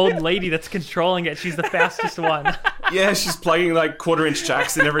get some old lady that's controlling it. She's the fastest one. Yeah, she's plugging like 1/4-inch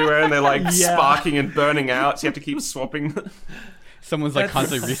jacks in everywhere, and they're like Yeah. sparking and burning out. So you have to keep swapping. Someone's like That's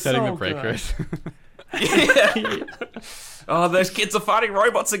constantly resetting so the breakers. Oh, those kids are fighting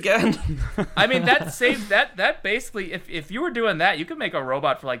robots again. I mean, that basically, if you were doing that, you could make a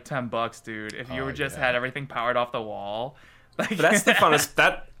robot for like $10, dude. If you were just had everything powered off the wall. Like, But that's the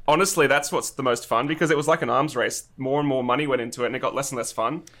funnest. Honestly, that's what's the most fun, because it was like an arms race. More and more money went into it, and it got less and less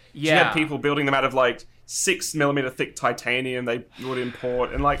fun. You Yeah. had people building them out of like 6 millimeter thick titanium they would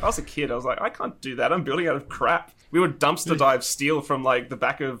import, and like I was a kid, I was like, I can't do that. I'm building out of crap. We would dumpster dive steel from like the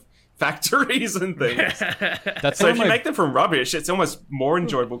back of factories and things. That's So one if of you my- make them from rubbish, it's almost more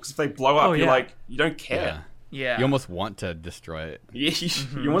enjoyable, because if they blow up, Oh, you're yeah. like, you don't yeah. care. yeah. You almost want to destroy it. Yeah,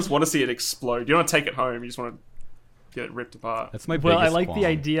 you almost want to see it explode. You don't want to take it home. You just want to get it ripped apart. That's my Well, biggest I like qualm. the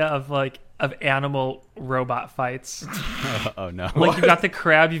idea of animal robot fights. Oh no. Like you've got the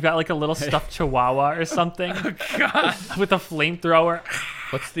crab, you've got like a little stuffed chihuahua or something with a flamethrower.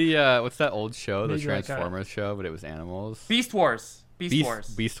 What's that old show, the Maybe like a- Transformers show, but it was animals? Beast Wars. Beast Wars.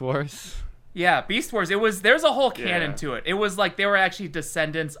 Beast Wars? Yeah, Beast Wars. There's a whole canon Yeah. to it. It was like they were actually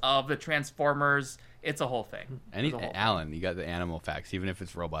descendants of the Transformers. It's a whole thing. Alan, you got the animal facts, even if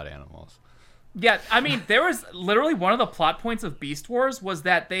it's robot animals. Yeah, I mean, there was literally one of the plot points of Beast Wars was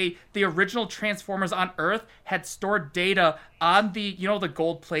that the original Transformers on Earth had stored data on the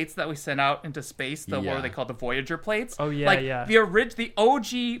gold plates that we sent out into space. What Yeah. were they called? The Voyager plates. Oh, yeah, like, yeah. The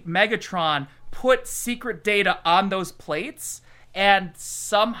OG Megatron put secret data on those plates, and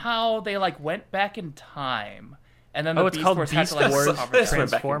somehow they went back in time. And then the it's Beast called Wars had Beast to Wars recover This that.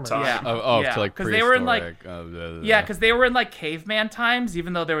 went back in Transformers. time. Yeah. To like because they were in prehistoric. Yeah, because they were in caveman times,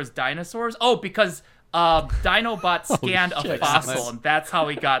 even though there was dinosaurs. Oh, because Dinobot scanned a shit. fossil, and that's how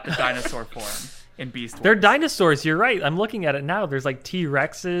he got the dinosaur form in Beast Wars. They're dinosaurs. You're right. I'm looking at it now. There's like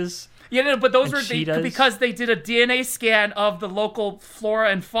T-Rexes. Yeah, no, but those and were cheetahs. because they did a DNA scan of the local flora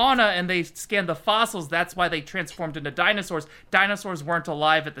and fauna, and they scanned the fossils. That's why they transformed into dinosaurs. Dinosaurs weren't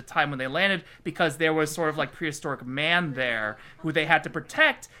alive at the time when they landed because there was sort of prehistoric man there who they had to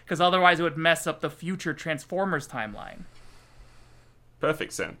protect, because otherwise it would mess up the future Transformers timeline.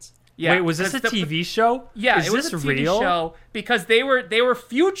 Perfect sense. Yeah, Wait, was this a because TV show? Yeah, Is it was this a TV real? show because they were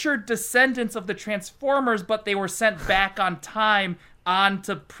future descendants of the Transformers, but they were sent back on time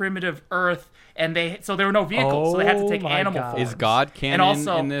onto primitive Earth, and so there were no vehicles, so they had to take Oh my animal God. forms. Is God canon And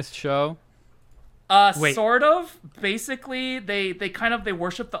also- in this show? Wait. Sort of. Basically, they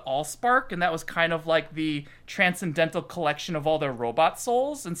worship the Allspark, and that was kind of like the transcendental collection of all their robot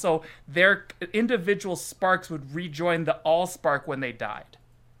souls. And so their individual sparks would rejoin the Allspark when they died.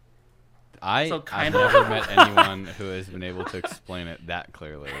 I've never met anyone who has been able to explain it that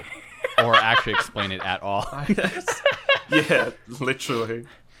clearly, or actually explain it at all. Yeah, literally.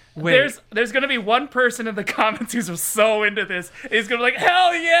 Wait. There's gonna be one person in the comments who's so into this. He's gonna be like,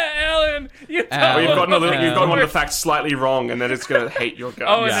 hell yeah, Alan! You've Well, you've gotten one of the facts slightly wrong, and then it's gonna hate your guts.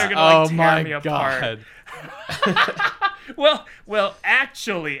 Oh, and they're gonna tear me God. apart. Well,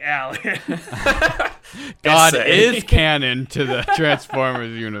 actually, Alan. God Essay. is canon to the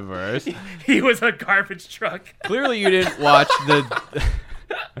Transformers universe. He was a garbage truck. Clearly, you didn't watch the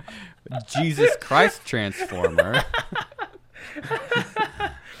Jesus Christ Transformer.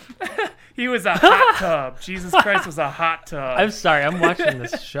 He was a hot tub. Jesus Christ was a hot tub. I'm sorry, I'm watching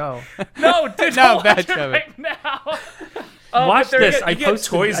this show. No, dude, No, don't bad watch it show. right now. Watch but this. you I get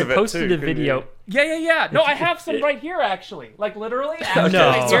toys posted of it too, a couldn't video. you? Yeah. No, I have some right here, actually. Like, literally. Actually, No.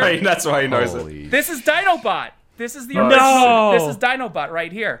 right here. That's why he knows it. Holy This is Dinobot. This is the No. original. This is Dinobot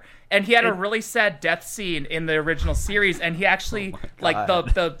right here. And he had a really sad death scene in the original series, and he actually like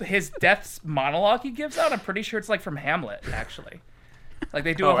the his death monologue he gives out. I'm pretty sure it's like from Hamlet, actually. Like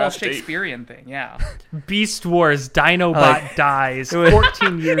they do a whole that's deep. Shakespearean thing. Yeah. Beast Wars, Dinobot dies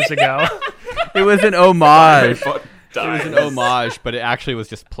 14 years ago. It was an homage. But It was an homage, but it actually was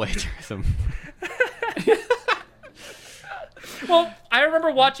just plagiarism. Well, I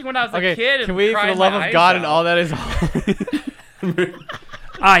remember watching when I was a kid. And can we, for the crying love my of eyes God out. and all that is all?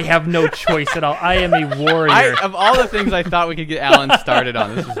 I have no choice at all. I am a warrior. Of all the things I thought we could get Alan started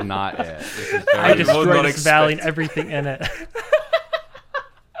on, this is not it. This is I very will destroyed not this valley and expect- everything in it.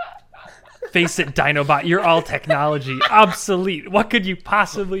 Face it, Dinobot, you're all technology. Obsolete. What could you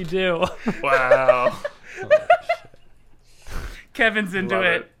possibly do? Wow. Kevin's into Love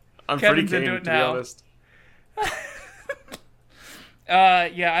it. I'm Kevin's pretty keen, into it to be now. honest.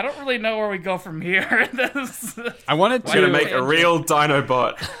 Yeah, I don't really know where we go from here. I wanted I'm gonna to make a real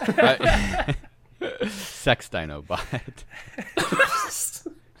Dinobot. sex Dinobot.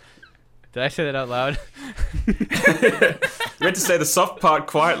 Did I say that out loud? You meant to say the soft part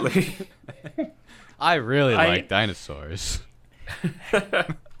quietly. I really like dinosaurs.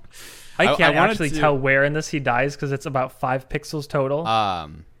 I can't wanted actually to- tell where in this he dies because it's about 5 pixels total. I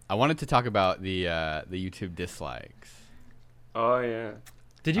wanted to talk about the YouTube dislikes. Oh yeah.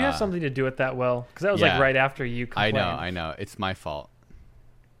 Did you have something to do with that, Will? Because that was yeah. like right after you complained. I know. It's my fault.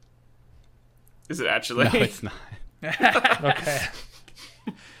 Is it actually? No, it's not. Okay.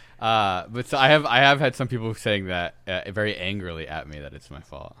 But so I have had some people saying that very angrily at me that it's my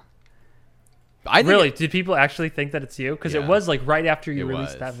fault. But I think Really? Did people actually think that it's you? Because Yeah. it was like right after you It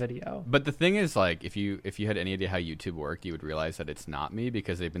released was. that video. But the thing is, like, if you had any idea how YouTube worked, you would realize that it's not me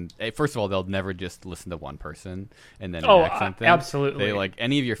because first of all, they'll never just listen to one person and then enact something. Absolutely. They like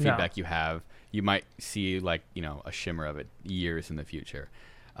any of your No. feedback you have, you might see like a shimmer of it years in the future.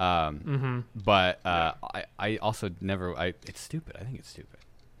 But I also never. It's stupid. I think it's stupid.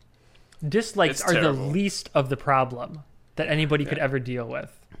 Dislikes It's are terrible. the least of the problem that anybody could ever deal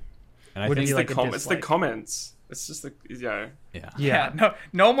with. And I Would think be It's, like the a it's the dislike. comments. It's just the yeah. Yeah,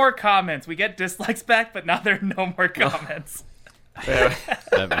 no more comments. We get dislikes back, but now there are no more comments. Yeah.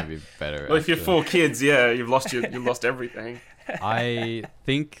 That might be better. Well, if you're actually. 4 kids, yeah, you've lost everything. I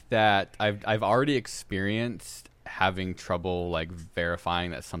think that I've already experienced having trouble like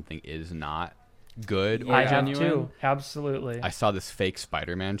verifying that something is not good or I have genuine. too. Absolutely. I saw this fake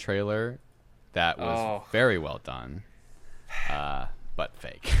Spider-Man trailer that was Oh. very well done, but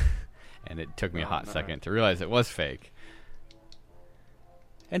fake. And it took me a hot second to realize it was fake.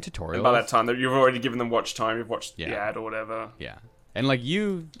 And tutorials. And by that time, you've already given them watch time. You've watched the Yeah. ad or whatever. Yeah. And like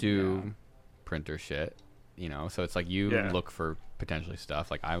you do printer shit, so it's like you Yeah. look for potentially stuff.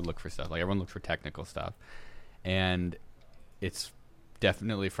 Like I look for stuff. Like everyone looks for technical stuff. And it's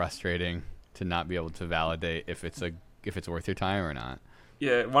definitely frustrating to not be able to validate if it's worth your time or not.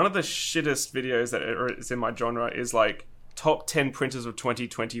 Yeah, one of the shittest videos that is in my genre is like top 10 printers of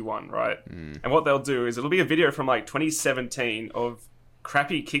 2021, right? And what they'll do is it'll be a video from like 2017 of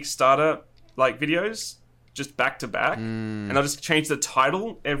crappy Kickstarter like videos just back to back, and they'll just change the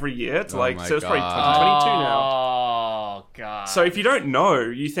title every year to Oh like my so it's probably God. 2022 now. Oh god. So if you don't know,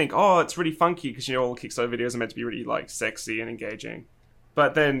 you think, oh, it's really funky because all Kickstarter videos are meant to be really like sexy and engaging,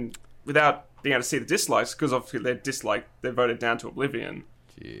 but then without being able to see the dislikes, because obviously they're voted down to oblivion,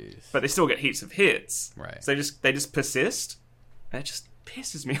 Jeez. but they still get heaps of hits. Right. So they just persist, and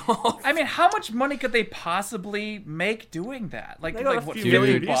pisses me off. I mean, how much money could they possibly make doing that? Like, They got like a what, few $50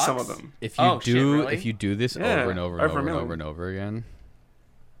 million bucks? views, some of them. If you really? if you do this Yeah, over and over and over a over and million. over and over again,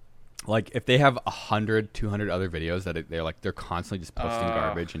 like if they have 100, 200 other videos that they're constantly just posting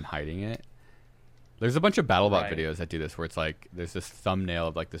garbage and hiding it. There's a bunch of BattleBot Right. videos that do this, where it's like there's this thumbnail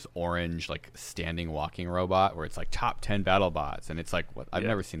of like this orange like standing walking robot, where it's like top 10 BattleBots, and it's like what I've Yeah.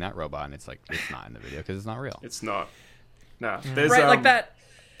 never seen that robot, and it's like it's not in the video because it's not real. It's not. No. There's, Right, like that.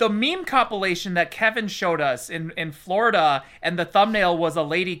 The meme compilation that Kevin showed us in Florida, and the thumbnail was a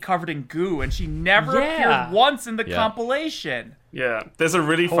lady covered in goo, and she never Yeah. appeared once in the Yeah. compilation. Yeah, there's a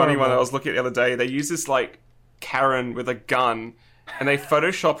really funny one Horrible. I was looking at the other day. They use this like Karen with a gun, and they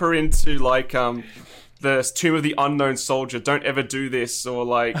Photoshop her into like the Tomb of the Unknown Soldier. Don't ever do this, or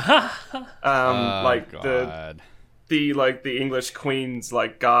like like God. the English Queen's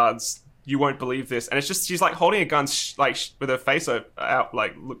like guards. You won't believe this, and it's just she's like holding a gun with her face out,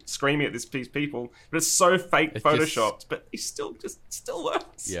 like screaming at these people. But it's so fake It's photoshopped, but it still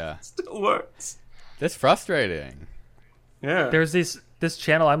works. Yeah. It still works. That's frustrating. Yeah, There's this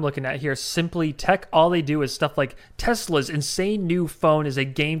channel I'm looking at here, Simply Tech. All they do is stuff like Tesla's insane new phone is a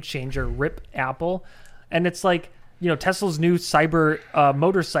game changer. Rip Apple, and it's like Tesla's new cyber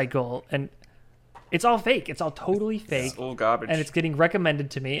motorcycle, and it's all fake. It's all totally fake, it's all garbage. and it's getting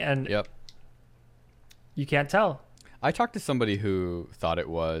recommended to me, and Yep. you can't tell. I talked to somebody who thought it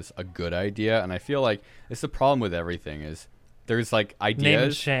was a good idea, and I feel like it's the problem with everything is there's like Name and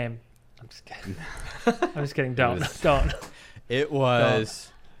ideas. shame. I'm just kidding. I'm just kidding. Don't. It was,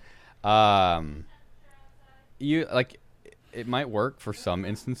 you like, it might work for some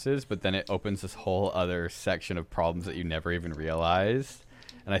instances, but then it opens this whole other section of problems that you never even realized.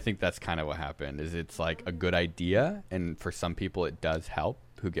 And I think that's kind of what happened. Is it's like a good idea, and for some people it does help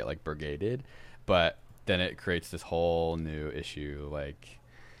who get like brigaded, but then it creates this whole new issue, like,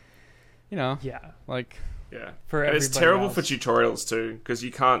 Yeah. like yeah, for and it's everybody terrible else. for tutorials too, because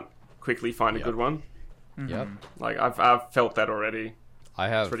you can't quickly find a Yep. good one. Yep, Like I've felt that already. I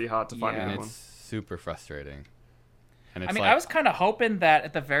have. It's pretty hard to find Yeah. a and good it's one. super frustrating. And it's I mean, like, I was kind of hoping that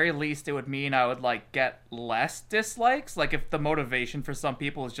at the very least it would mean I would like get less dislikes. Like if the motivation for some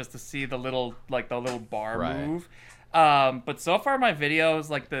people is just to see the little bar Right. move. But so far my videos,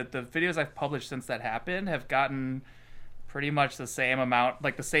 like the videos I've published since that happened, have gotten pretty much the same amount,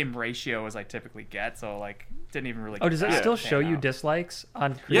 like the same ratio as I typically get. So like didn't even really. Oh, does it get still that show you out. dislikes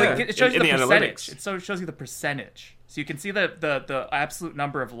on? Yeah. Like, it shows in you the the percentage. analytics. It shows you the percentage. So you can see the absolute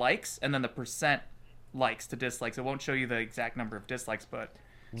number of likes and then the percent likes to dislikes. It won't show you the exact number of dislikes, but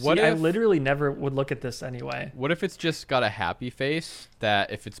what See, I if literally never would look at this anyway. what if it's just got a happy face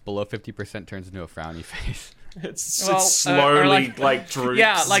that if it's below 50% turns into a frowny face? It's Well, slowly or like droops.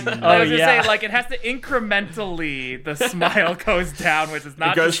 yeah, like I was gonna yeah. say, like it has to incrementally the smile goes down, which is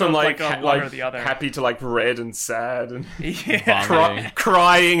not it goes just from like like a one or the other. happy to like red and sad and Yeah, Vomiting.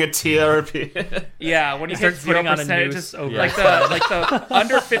 crying. A tear appears. yeah. When you hit starts putting on a 0%, it noose just over like the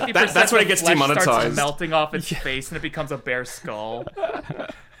under 50%. That's when it gets Starts demonetized. melting off its face and it becomes a bare skull.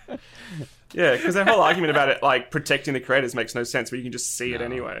 Yeah, because their whole argument about it like protecting the creators makes no sense, but you can just see it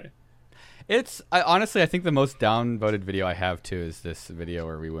anyway. Honestly, I think the most downvoted video I have too is this video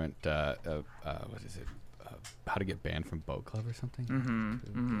where we went, what is it? How to get banned from boat club or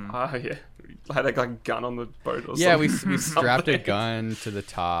something? Oh yeah, I had like a gun on the boat or Yeah, something. we strapped a Something. gun to the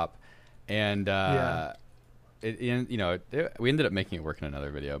top, and Yeah. we ended up making it work in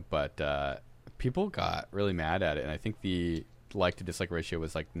another video, but people got really mad at it, and I think the like to dislike ratio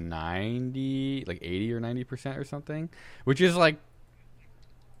was like 80 or 90% or something, which is like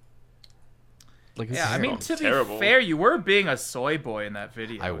Yeah, I mean, Sounds to be terrible. fair, you were being a soy boy in that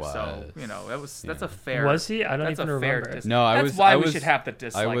video. I So, was. that's a fair. Was he? I don't that's even a fair remember. dis- No, I that's was. why I we was, should have the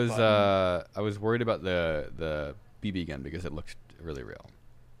dislike button. I was worried about the BB gun because it looked really real.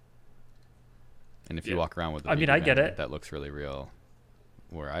 And if you Yeah. walk around with, I mean, I get it. That looks really real.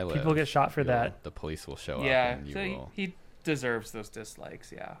 Where I live, People get shot for that. The police will show Yeah, up, and you so will. he deserves those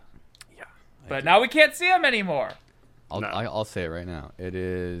dislikes. Yeah, Yeah, but now we can't see him anymore. No. I'll say it right now. It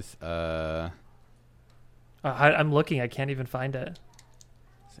is. I'm looking. I can't even find it.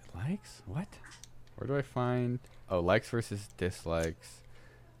 Is it likes? What? Where do I find? Oh, likes versus dislikes.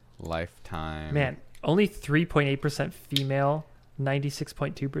 Lifetime. Man, only 3.8% female,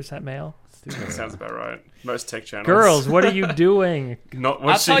 96.2% male. Let's do That that. sounds about right. Most tech channels. Girls, what are you doing? Not I'll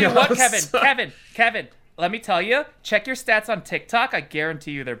watching tell you what, us. Kevin. Let me tell you. Check your stats on TikTok. I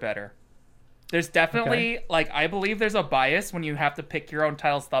guarantee you they're better. There's definitely I believe there's a bias when you have to pick your own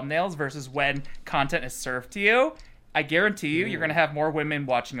titles, thumbnails versus when content is served to you. I guarantee you, you're gonna have more women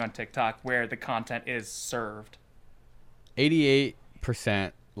watching on TikTok where the content is served. 88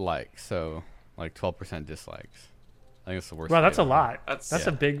 12% likes, so like 12% dislikes. I think it's the worst. Wow, that's a ever. lot. That's- That's yeah.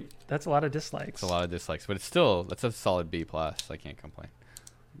 a big. That's a lot of dislikes. It's a lot of dislikes, but it's still that's a solid B+. I can't complain.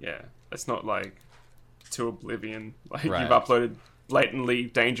 Yeah, it's not like to oblivion. Like Right. you've uploaded blatantly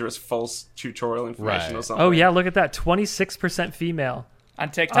dangerous false tutorial information Right. or something. Oh yeah, look at that. 26% female On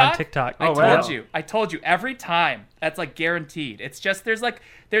TikTok? on TikTok. I Oh, told wow. you. I told you every time. That's like guaranteed. It's just there's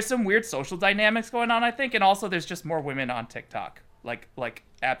some weird social dynamics going on, I think, and also there's just more women on TikTok, like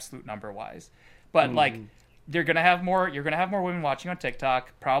absolute number wise. But like you're gonna have more women watching on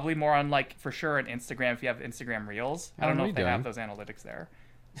TikTok, probably more on like for sure on Instagram if you have Instagram Reels. I don't know if they have those analytics there.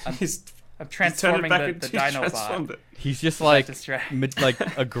 He's I'm he's turned transforming it back the into dino transformed bot. it. He's just like distract.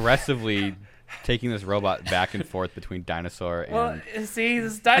 like aggressively taking this robot back and forth between dinosaur and Well, see,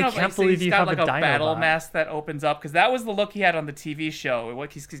 this dino. I can't see, believe he's you got have like a a dino battle bot. mask that opens up because that was the look he had on the TV show.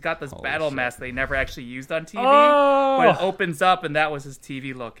 He's got this Holy battle shit. mask they never actually used on TV, Oh! but it opens up and that was his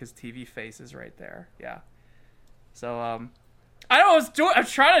TV look. His TV face is right there. Yeah. So I don't know. I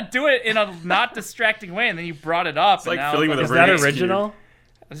was trying to do it in a not distracting way, and then you brought it up. It's and like now filling it's with like- a Is that Rubik's Cube. original?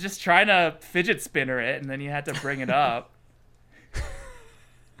 I was just trying to fidget spinner it, and then you had to bring it up.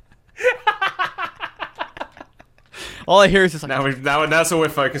 all I hear is just like Now that's all we're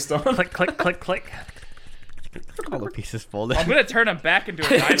focused on. Click, click, click, click. all the pieces folded. I'm gonna turn him back into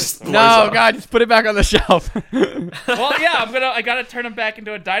a Just dinosaur. blows No, up. God, just put it back on the shelf. Well, yeah, I gotta turn him back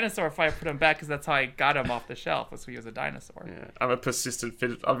into a dinosaur if I put him back, because that's how I got him off the shelf. Was he was a dinosaur. Yeah, I'm a persistent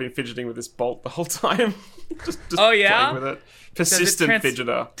fidget. I've been fidgeting with this bolt the whole time. just Oh, yeah? playing with it. Persistent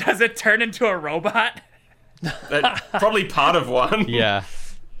fidgeter. Does it turn into a robot? Probably part of one. yeah.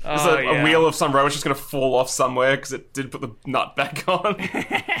 There's Oh, a yeah. wheel of some robot's just gonna fall off somewhere because it did put the nut back on.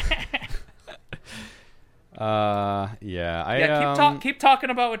 Yeah. Yeah, keep talking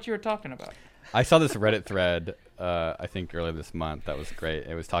about what you were talking about. I saw this Reddit thread, I think earlier this month. That was great.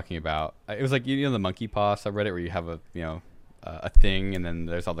 It was talking about, it was like, you know, the monkey paw subreddit where you have a thing and then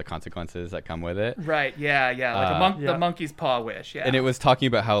there's all the consequences that come with it. Right? Yeah. Like Yeah. the monkey's paw wish. Yeah. And it was talking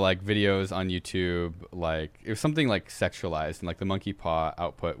about how like videos on YouTube, like it was something like sexualized, and like the monkey paw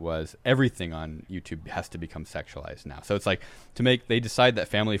output was everything on YouTube has to become sexualized now. So it's like they decide that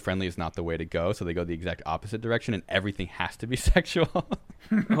family friendly is not the way to go, so they go the exact opposite direction, and everything has to be sexual.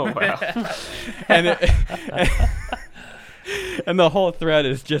 Oh wow. and and the whole thread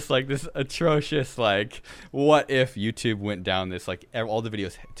is just like this atrocious, like, what if YouTube went down this, like, all the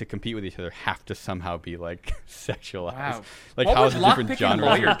videos to compete with each other have to somehow be like sexualized. Wow. Like, What how would the different lockpicking genres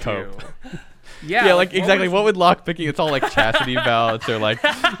lawyer would cope. do? Yeah. Yeah, like exactly. What would lockpicking? It's all like chastity belts or like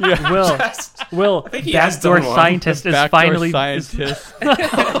Will, think he has backdoor done one. scientist is backdoor finally scientist.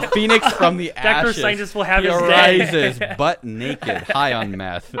 Phoenix from the Backdoor ashes. scientist will have he his day. arises butt naked, high on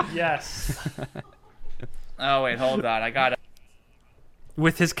meth. Yes. Oh wait, hold on. I got it.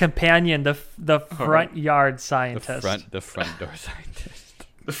 With his companion, the front yard The scientist. front door scientist.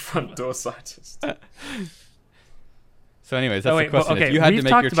 The front door scientist. So, anyways, that's Oh, the wait, well, question. okay, If you had we've to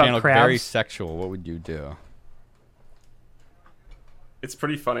make talked your about channel very crabs. sexual, what would you do? It's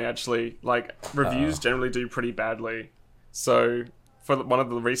pretty funny actually. Like reviews generally do pretty badly. So for one of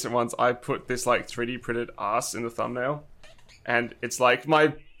the recent ones, I put this like 3D printed ass in the thumbnail, and it's like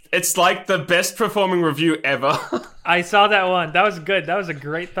the best performing review ever. I saw that one. That was good. That was a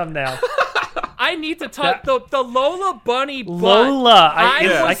great thumbnail. I need to talk the Lola Bunny butt. Lola. I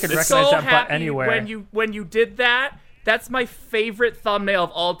I could was recognize so that butt happy anywhere. when you did that. That's my favorite thumbnail of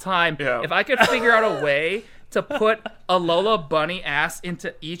all time. Yeah. If I could figure out a way to put a Lola Bunny ass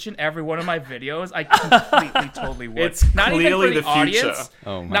into each and every one of my videos, I completely, totally would. It's not even clearly for the, the future. audience,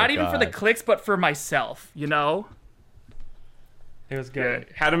 Oh my not even for the God. clicks, but for myself. You know, It was Yeah, good.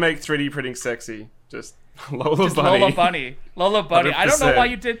 how to make 3D printing sexy? Just Lola just Bunny. Lola Bunny, Lola Bunny. I don't know 100%. why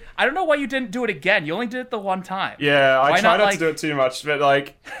you did. I don't know why you didn't do it again. You only did it the one time. Yeah, I Why try not, not like- to do it too much, but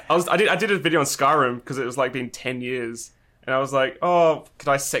like I did a video on Skyrim because it was like been 10 years, and I was like, oh, could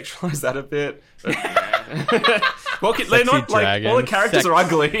I sexualize that a bit? But, well, they're not like dragon. all the characters are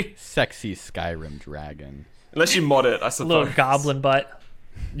ugly Sexy Skyrim dragon. unless you mod it. I suppose. Little goblin butt.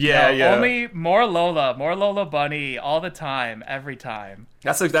 Yeah, yeah. Only more Lola Bunny all the time, every time.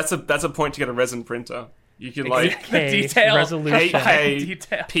 That's a point to get a resin printer. You can like Okay, detail. resolution. 8K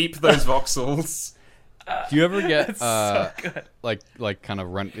Detail. peep those voxels. Do you ever get so good. like kind of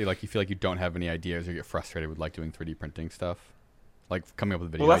run like you feel like you don't have any ideas or get frustrated with like doing 3D printing stuff, like coming up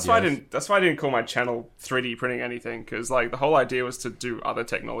with video Well, that's ideas? why I didn't call my channel 3D printing anything, because like the whole idea was to do other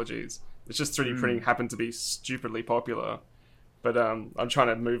technologies. It's just 3D printing happened to be stupidly popular. But I'm trying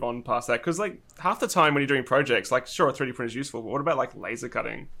to move on past that, because like half the time when you're doing projects, like sure, a 3D printer is useful, but what about like laser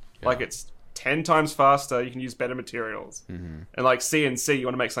cutting? Like it's 10 times faster. You can use better materials. And like CNC, you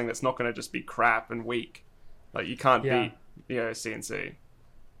want to make something that's not going to just be crap and weak. Like you can't beat CNC.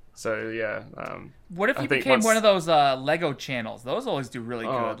 So yeah. What if I you think became one of those Lego channons? Those always do really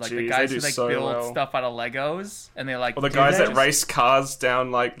good. Like the geez, guys they who do like so build well. stuff out of Legos, and they like. Or the do guys that just- race cars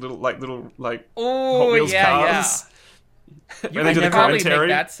down like little Hot Oh Wheels yeah, cars. You And they do the could probably commentary.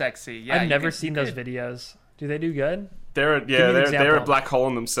 make that sexy. Yeah, I've you never could- seen you those could. videos. Do they do good? They're me an they're a example. black hole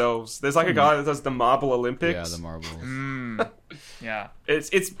in themselves. There's like a guy that does the Marble Olympics. Yeah, the marbles. Yeah.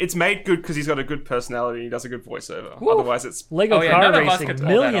 It's made good because he's got a good personality. He does a good voiceover. Otherwise, it's Lego Oh, yeah, car none of us racing, could pull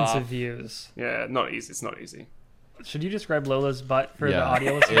that millions off. of views. not easy. It's not easy. Should you describe Lola's butt for the Yeah.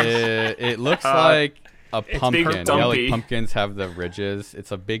 audio listeners? It looks like a big pumpkin. You know, dumpy. like pumpkins have the ridges.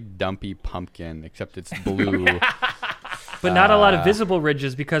 It's a big dumpy pumpkin, except it's blue. But not a lot of visible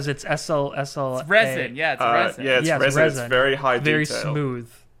ridges because it's SL. It's resin. Yeah, it's resin. Yeah, it's Yeah, it's resin. It's resin. very high Very detail.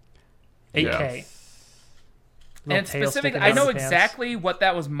 smooth. 8K. Yeah. Little And tail specific, sticking I out know of the pants. exactly what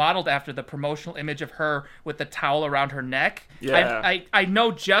that was modeled after, the promotional image of her with the towel around her neck. Yeah. I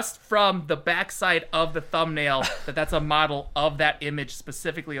know just from the backside of the thumbnail that that's a model of that image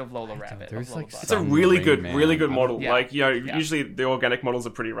specifically of Lola Rabbit. There's of Lola like Bunny. It's a Some really Rain good, Man. really good model. Yeah. Like, Yeah. usually the organic models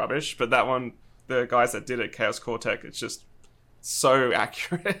are pretty rubbish, but that one, the guys that did it, Chaos Cortec, it's just so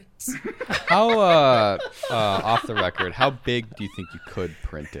accurate. How off the record? How big do you think you could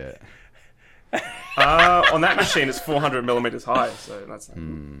print it? On that machine, it's 400 millimeters high, so that's.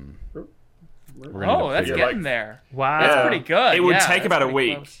 We're Oh, that's figure it getting like- there. Wow. Yeah. Pretty good. It would yeah, take that's about a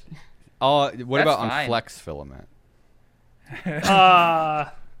pretty week. close. What That's about on fine. flex filament? Uh,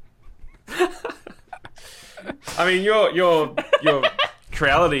 I mean, your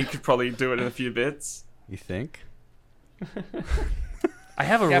Creality could probably do it in a few bits. You think? I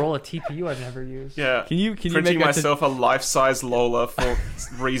have a Yeah. roll of TPU I've never used. Yeah. Can you Printing make myself a life-size Lola for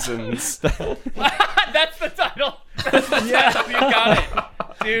reasons. That's the title. Yes, you got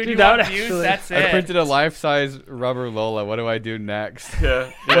it. Dude, you that want would views? actually- That's I it. printed a life-size rubber Lola. What do I do next?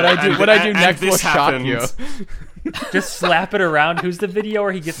 Yeah. What I do and next will this shock happened. you. Just slap it around. Who's the video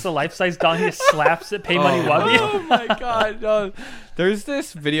where he gets the life-size doll and he just slaps it? Pay money, love you. Oh my god, no. There's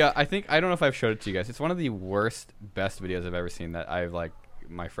this video, I don't know if I've showed it to you guys. It's one of the worst, best videos I've ever seen that I've like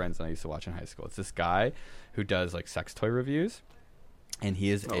my friends and I used to watch in high school. It's this guy who does like sex toy reviews, and he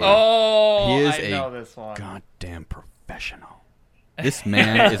is I know a this one. goddamn professional. This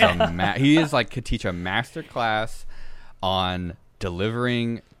man is he is like could teach a master class on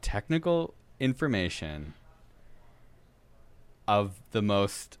delivering technical information of the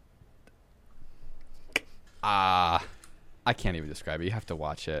most I can't even describe it. You have to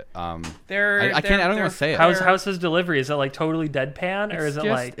watch it. I can't. I don't want to say it. How's his delivery? Is it like totally deadpan, or is it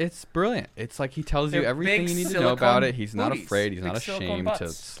like? It's brilliant. It's like he tells you They're everything big you need to know about silicone it. He's not booties. afraid. He's Big not silicone ashamed to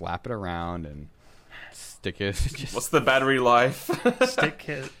butts. slap it around and stick it. Just, What's the battery life? Stick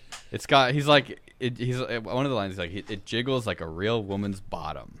kit. it's got. He's like. He's one of the lines. He's like it jiggles like a real woman's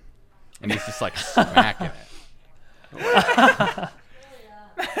bottom, and he's just like smacking it.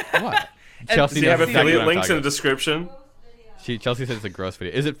 What? Chelsea Do you have knows exactly affiliate what I'm links in talking the description? Chelsea says it's a gross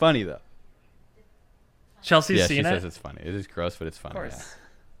video. Is it funny though? Chelsea's Yeah, she seen says it. it's funny. It is gross, but it's funny. Of course.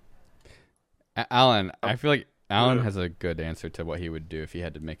 Yeah. Alan, I feel like Alan Yeah. has a good answer to what he would do if he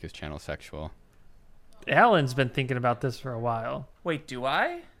had to make his channel sexual. Alan's been thinking about this for a while. Wait, do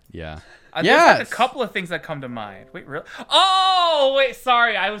I? Yeah. There's Yes! like a couple of things that come to mind. Wait, really? Oh, wait,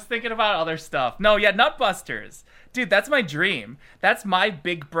 sorry. I was thinking about other stuff. No, yeah, Nutbusters. Dude, that's my dream. That's my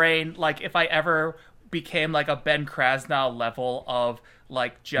big brain, like, if I ever became, like, a Ben Krasnow level of,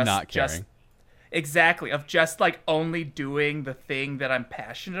 like, Not caring. Exactly, of just, like, only doing the thing that I'm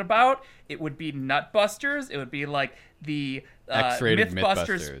passionate about. It would be Nutbusters. It would be, like, the X-rated Mythbusters,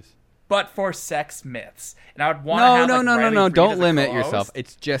 Mythbusters. but for sex myths. And I would want to have, like, Riley No. Freed Don't as a limit co-host. yourself.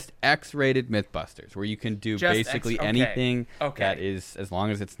 It's just X-rated Mythbusters, where you can do Just basically okay. anything Okay. that is, as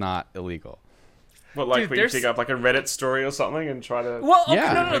long as it's not illegal. What, like Dude, where you there's- dig up like a Reddit story or something and try to... Well, okay,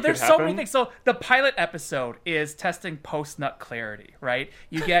 Yeah. no, It there's could so many happen. things. So the pilot episode is testing post-nut clarity, right?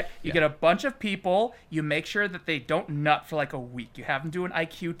 You get a bunch of people, you make sure that they don't nut for like a week. You have them do an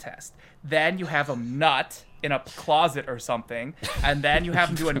IQ test. Then you have them nut in a closet or something, and then you have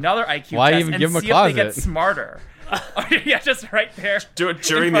them do another IQ Why test even and give 'em a see if they get closet? smarter. Yeah, just right there. Do it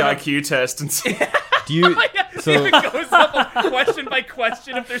during the front of- IQ test and see... Do you? See So if it goes up question by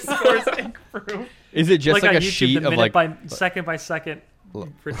question if their scores improve. is it just like on a YouTube, sheet the of minute like by second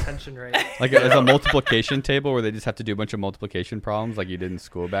retention rate. like as a multiplication table where they just have to do a bunch of multiplication problems like you did in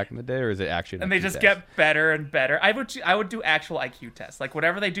school back in the day, or is it actually? An And they IQ just test? get better and better. I would do actual IQ tests, like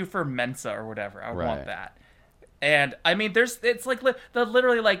whatever they do for Mensa or whatever. I would Right. want that. And I mean, it's like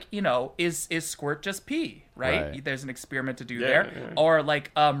literally like, you know, is squirt just pee, right? There's an experiment to do there, or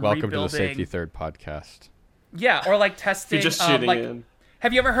like Welcome rebuilding. to the Safety Third podcast. Yeah, or like testing. You're just shitting in.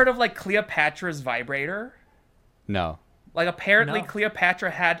 Have you ever heard of like Cleopatra's vibrator? No. Like apparently No.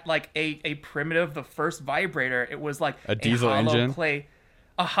 Cleopatra had like a primitive, the first vibrator. It was like A diesel hollow engine?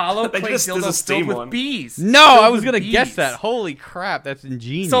 a hollow clay there's a dildo steam filled with one. bees. No, Filled I was with gonna guess bees. that. Holy crap, that's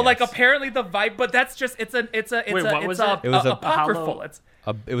ingenious. So like apparently the vibe, but that's just it's Wait, what was it? It was a apocryphal. hollow- It's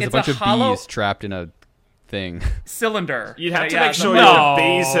it was a it's bunch a of hollow- bees trapped in a thing. cylinder. You'd have to Yeah, make sure no. your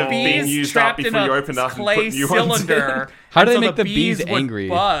bees have been Bees used up trapped in before you a open up and clay put new ones in. cylinder. How do and they so make the bees would angry?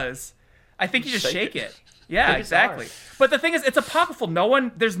 Buzz. I think you just shake it. Yeah, Pretty exactly. bizarre. But the thing is, it's apocryphal.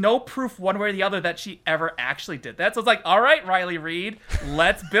 There's no proof one way or the other that she ever actually did that. So it's like, all right, Riley Reid,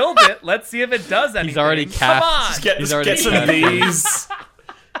 let's build it. Let's see if it does anything. He's already Come cast- on. Just get, He's already some done. bees.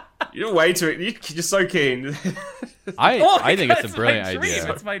 You're way too. You're so keen. I think it's a It's brilliant my dream.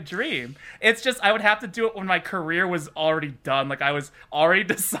 idea. It's my dream. It's just I would have to do it when my career was already done. Like I was already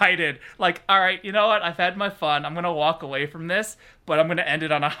decided. Like, all right, you know what? I've had my fun. I'm gonna walk away from this, but I'm gonna end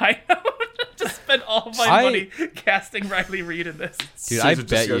it on a high note. Just spend all of my money casting Riley Reid in this. Dude, I Caesar just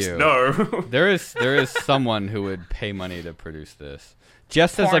bet goes, you. No. There is someone who would pay money to produce this,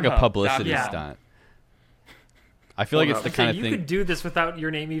 just as like a Pornhub. publicity Yeah. stunt. I feel like it's the Pornhub. kind of you thing. could do this without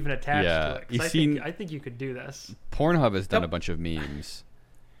your name even attached Yeah. to it. 'Cause You I seen- think, I think you could do this. Pornhub has done The- a bunch of memes.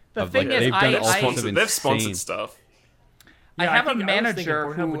 The of, thing like, is, they've done I- all sorts of Sponsored, they've sponsored insane. stuff. I Yeah, have I a think- I was thinking manager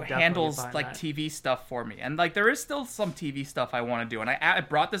Pornhub who would definitely handles find like that. TV stuff for me, and like there is still some TV stuff I want to do. And I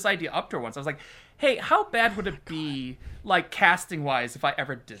brought this idea up to her once. I was like, "Hey, how bad would it be, like casting wise, if I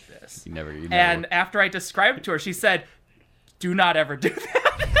ever did this?" You never. And after I described it to her, she said, "Do not ever do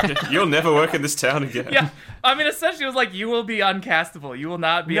that." You'll never work in this town again. Yeah, I mean, essentially, it was like, "You will be uncastable. You will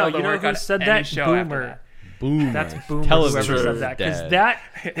not be No, able to you know work who on said any that? show Boomer. after Boom. That's Boomer, Television whoever is said that. Because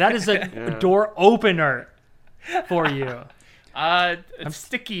dead. that is a door opener for you. that."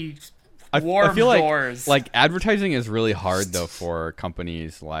 Sticky, I warm feel doors. like advertising is really hard though for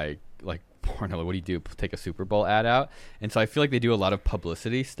companies like Pornhub. What do you do? Take a Super Bowl ad out, and so I feel like they do a lot of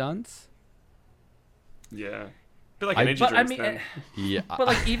publicity stunts. Yeah. Feel like I- energy but I drinks mean, then. Yeah. but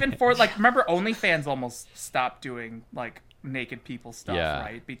like even for like, remember OnlyFans almost stopped doing like naked people stuff, Yeah.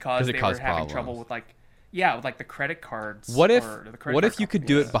 right? Because 'Cause it they were caused having problems. trouble with like the credit cards. What if or the credit what card if you could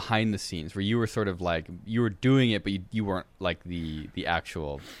do companies. it behind the scenes, where you were sort of like you were doing it, but you weren't like the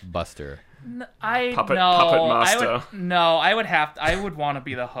actual buster? Puppet I master. would want to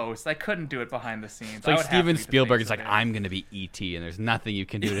be the host. I couldn't do it behind the scenes. It's like I would have to Steven be the Spielberg face is like, of it. I'm gonna be E.T. and there's nothing you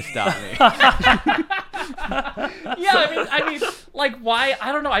can do to stop me. Yeah, I mean, like, why?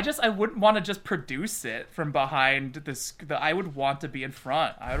 I don't know. I wouldn't want to just produce it from behind this. I would want to be in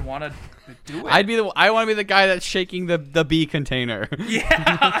front. I would want to do it. I want to be the guy that's shaking the bee container. Yeah,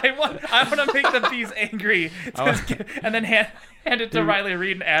 I want to make the bees angry, and then hand it to Riley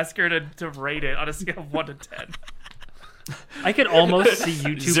Reid and ask her to rate it on a scale of 1 to 10. I could almost see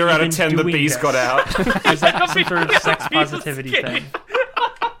YouTube 0 out of even 10, the doing bees this. got out. There's like some sort of sex Bees positivity escaped. thing.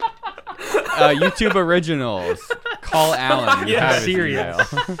 YouTube originals. Call Alan. You Yeah. have his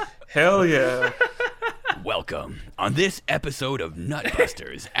Serious. email. Hell yeah. Welcome. On this episode of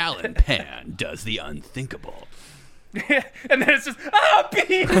Nutbusters, Alan Pan does the unthinkable. And then it's just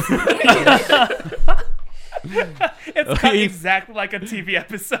bees. It's cut exactly like a TV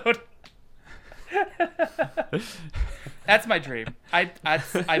episode. That's my dream.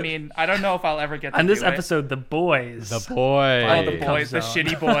 I mean, I don't know if I'll ever get to On this do it. episode, the boys. The boy. Oh, the boys, the Comes out.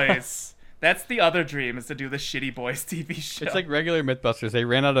 shitty boys. That's the other dream, is to do the Shitty Boys TV show. It's like regular Mythbusters. They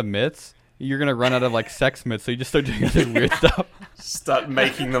ran out of myths. You're gonna run out of like sex myths, so you just start doing other weird stuff. Start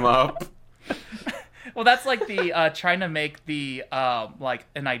making them up. well, that's like the trying to make the like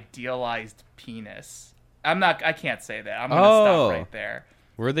an idealized penis. I can't say that. I'm gonna Oh. stop right there.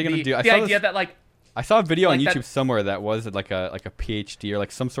 What are they gonna do? The idea that like I saw a video on like YouTube that- somewhere that was like a PhD or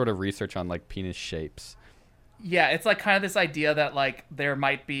like some sort of research on like penis shapes. yeah, it's like kind of this idea that like there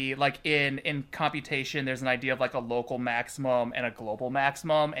might be like in computation there's an idea of like a local maximum and a global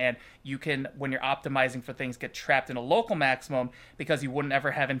maximum, and you can, when you're optimizing for things, get trapped in a local maximum because you wouldn't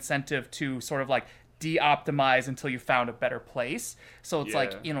ever have incentive to sort of like de-optimize until you found a better place. So it's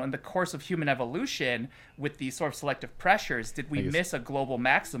like, Yeah. you know, in the course of human evolution with these sort of selective pressures, did we miss a global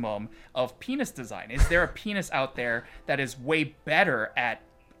maximum of penis design? Is there a penis out there that is way better at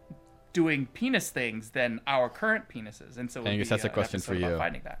doing penis things than our current penises? And so it would Angus, be, that's a an question for episode about you.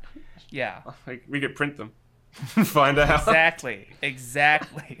 finding that. Yeah. Like, we could print them. Find out.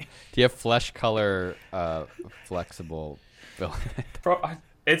 Exactly. Do you have flesh color flexible filament? Bro,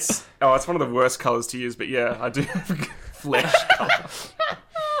 It's one of the worst colors to use, but yeah, I do have flesh color.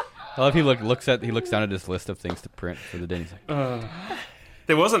 I love he looks down at his list of things to print for the day. And he's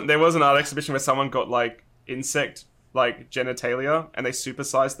like, There was an art exhibition where someone got like insect like genitalia and they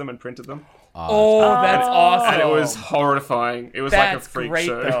supersized them and printed them. That's awesome. And it was horrifying. It was like a freak great,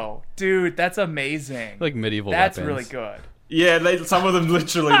 show. Though. Dude, that's amazing. like medieval That's weapons. really good. Yeah, some of them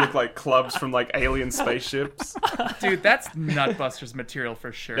literally look like clubs from like alien spaceships. Dude, that's Nutbusters material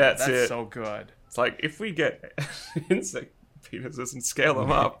for sure. That's it. So good. It's like if we get insect penises and scale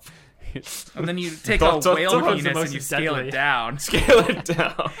them up, And then you take Dot, a dot, whale dot. penis and you scale Deadly. it down. scale it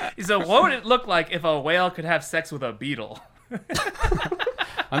down. So what would it look like if a whale could have sex with a beetle?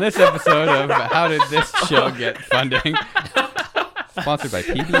 On this episode of How Did This Show Get Funding? Sponsored by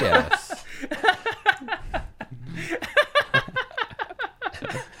PBS.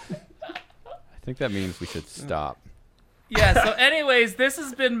 I think that means we should stop. Yeah, so anyways, this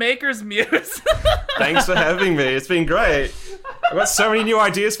has been Maker's Muse. Thanks for having me. It's been great. I've got so many new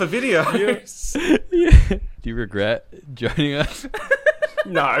ideas for videos. Do you regret joining us?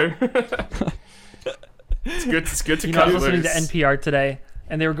 No. It's good to You know, I cut was listening loose. to NPR today,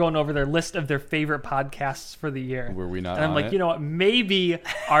 and they were going over their list of their favorite podcasts for the year. Were we not And I'm on like, it? you know what? Maybe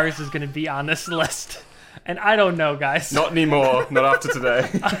ours is going to be on this list. And I don't know, guys. Not anymore. Not after today.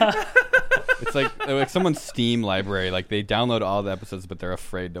 It's like someone's Steam library. Like they download all the episodes, but they're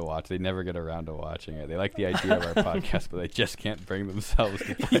afraid to watch. They never get around to watching it. They like the idea of our podcast, but they just can't bring themselves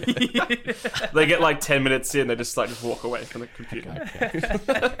to play it. They get like 10 minutes in, they just walk away from the computer.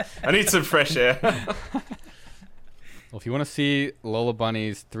 I need some fresh air. Well, if you want to see Lola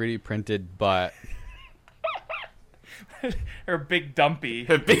Bunny's 3D printed butt, Her big dumpy.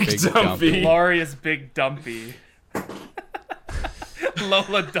 A big Big dumpy. dumpy. Glorious big dumpy.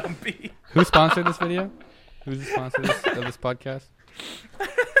 Lola Dumpy. who sponsored this video? Who's the sponsor of this podcast?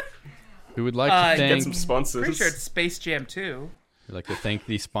 We would like to Get thank. some sponsors. Pretty sure it's Space Jam 2. We'd like to thank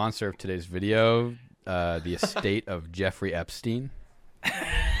the sponsor of today's video, the estate of Jeffrey Epstein.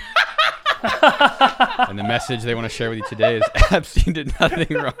 And the message they want to share with you today is Epstein did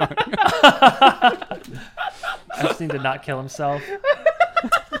nothing wrong. Epstein did not kill himself.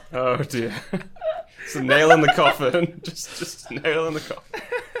 Oh dear. It's a nail in the coffin. Just a nail in the coffin.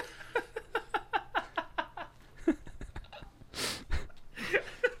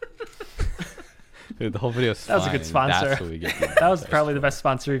 Dude, the whole video is That was a good fine. sponsor. That's what we get. That was probably the best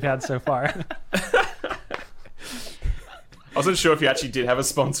sponsor we've had so far. I wasn't sure if you actually did have a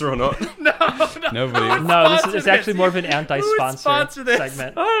sponsor or not. Nobody. No, this Sponsor is actually this. more of an Who would anti-sponsor sponsor this?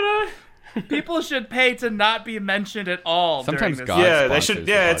 segment. I don't know. People should pay to not be mentioned at all. Sometimes during this. God Yeah, they sponsors should.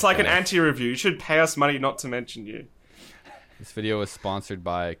 the Yeah, it's like an podcast. anti-review. You should pay us money not to mention you. This video was sponsored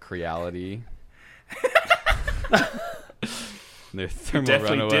by Creality. Their thermal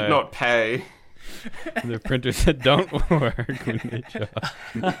Definitely runaway. did not pay. Their printers that don't work when they show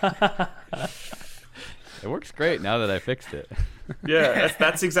up. It works great now that I fixed it. Yeah,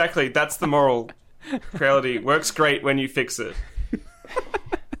 that's exactly. That's the moral. Reality works great when you fix it.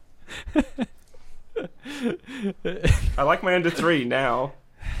 I like my Ender 3 now.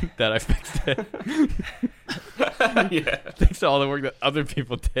 That I fixed it. Yeah, Thanks to all the work that other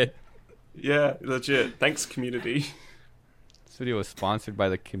people did. yeah, legit. Thanks, community. This video was sponsored by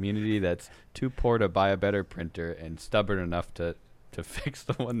the community that's too poor to buy a better printer and stubborn enough to fix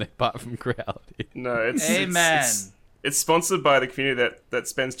the one they bought from Creality. No, it's Amen. It's sponsored by the community that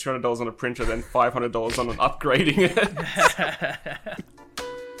spends $200 on a printer, then $500 on upgrading it.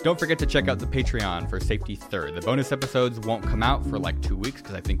 Don't forget to check out the Patreon for Safety Third. The bonus episodes won't come out for like 2 weeks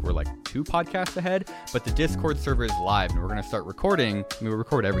because I think we're like 2 podcasts ahead, but the Discord server is live and we're going to start recording. We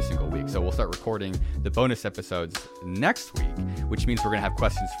record every single week, so we'll start recording the bonus episodes next week, which means we're going to have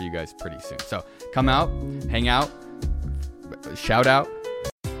questions for you guys pretty soon. So come out, hang out, shout out.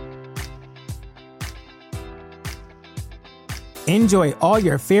 Enjoy all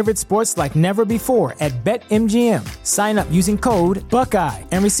your favorite sports like never before at BetMGM. Sign up using code Buckeye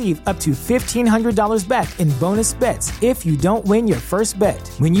and receive up to $1,500 back in bonus bets if you don't win your first bet.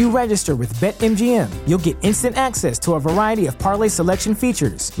 When you register with BetMGM, you'll get instant access to a variety of parlay selection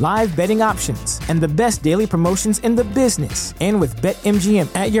features, live betting options, and the best daily promotions in the business. And with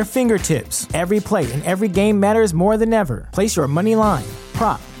BetMGM at your fingertips, every play and every game matters more than ever. Place your money line,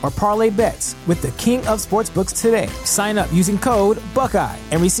 prop, or parlay bets with the king of sportsbooks today. Sign up using code Buckeye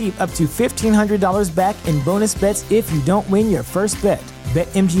and receive up to $1,500 back in bonus bets if you don't win your first bet.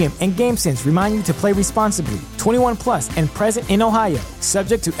 BetMGM and GameSense remind you to play responsibly. 21 plus and present in Ohio,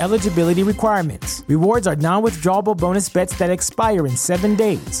 subject to eligibility requirements. Rewards are non-withdrawable bonus bets that expire in 7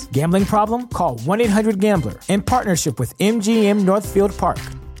 days. Gambling problem? Call 1-800-GAMBLER in partnership with MGM Northfield Park.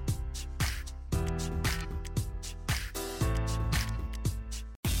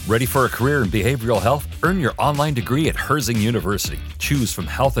 Ready for a career in behavioral health? Earn your online degree at Herzing University. Choose from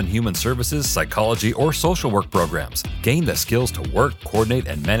health and human services, psychology, or social work programs. Gain the skills to work, coordinate,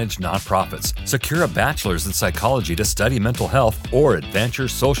 and manage nonprofits. Secure a bachelor's in psychology to study mental health, or advance your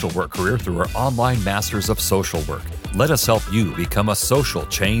social work career through our online Masters of Social Work. Let us help you become a social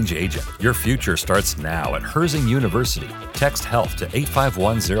change agent. Your future starts now at Herzing University. Text HEALTH to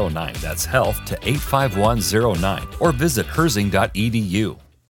 85109. That's HEALTH to 85109. Or visit herzing.edu.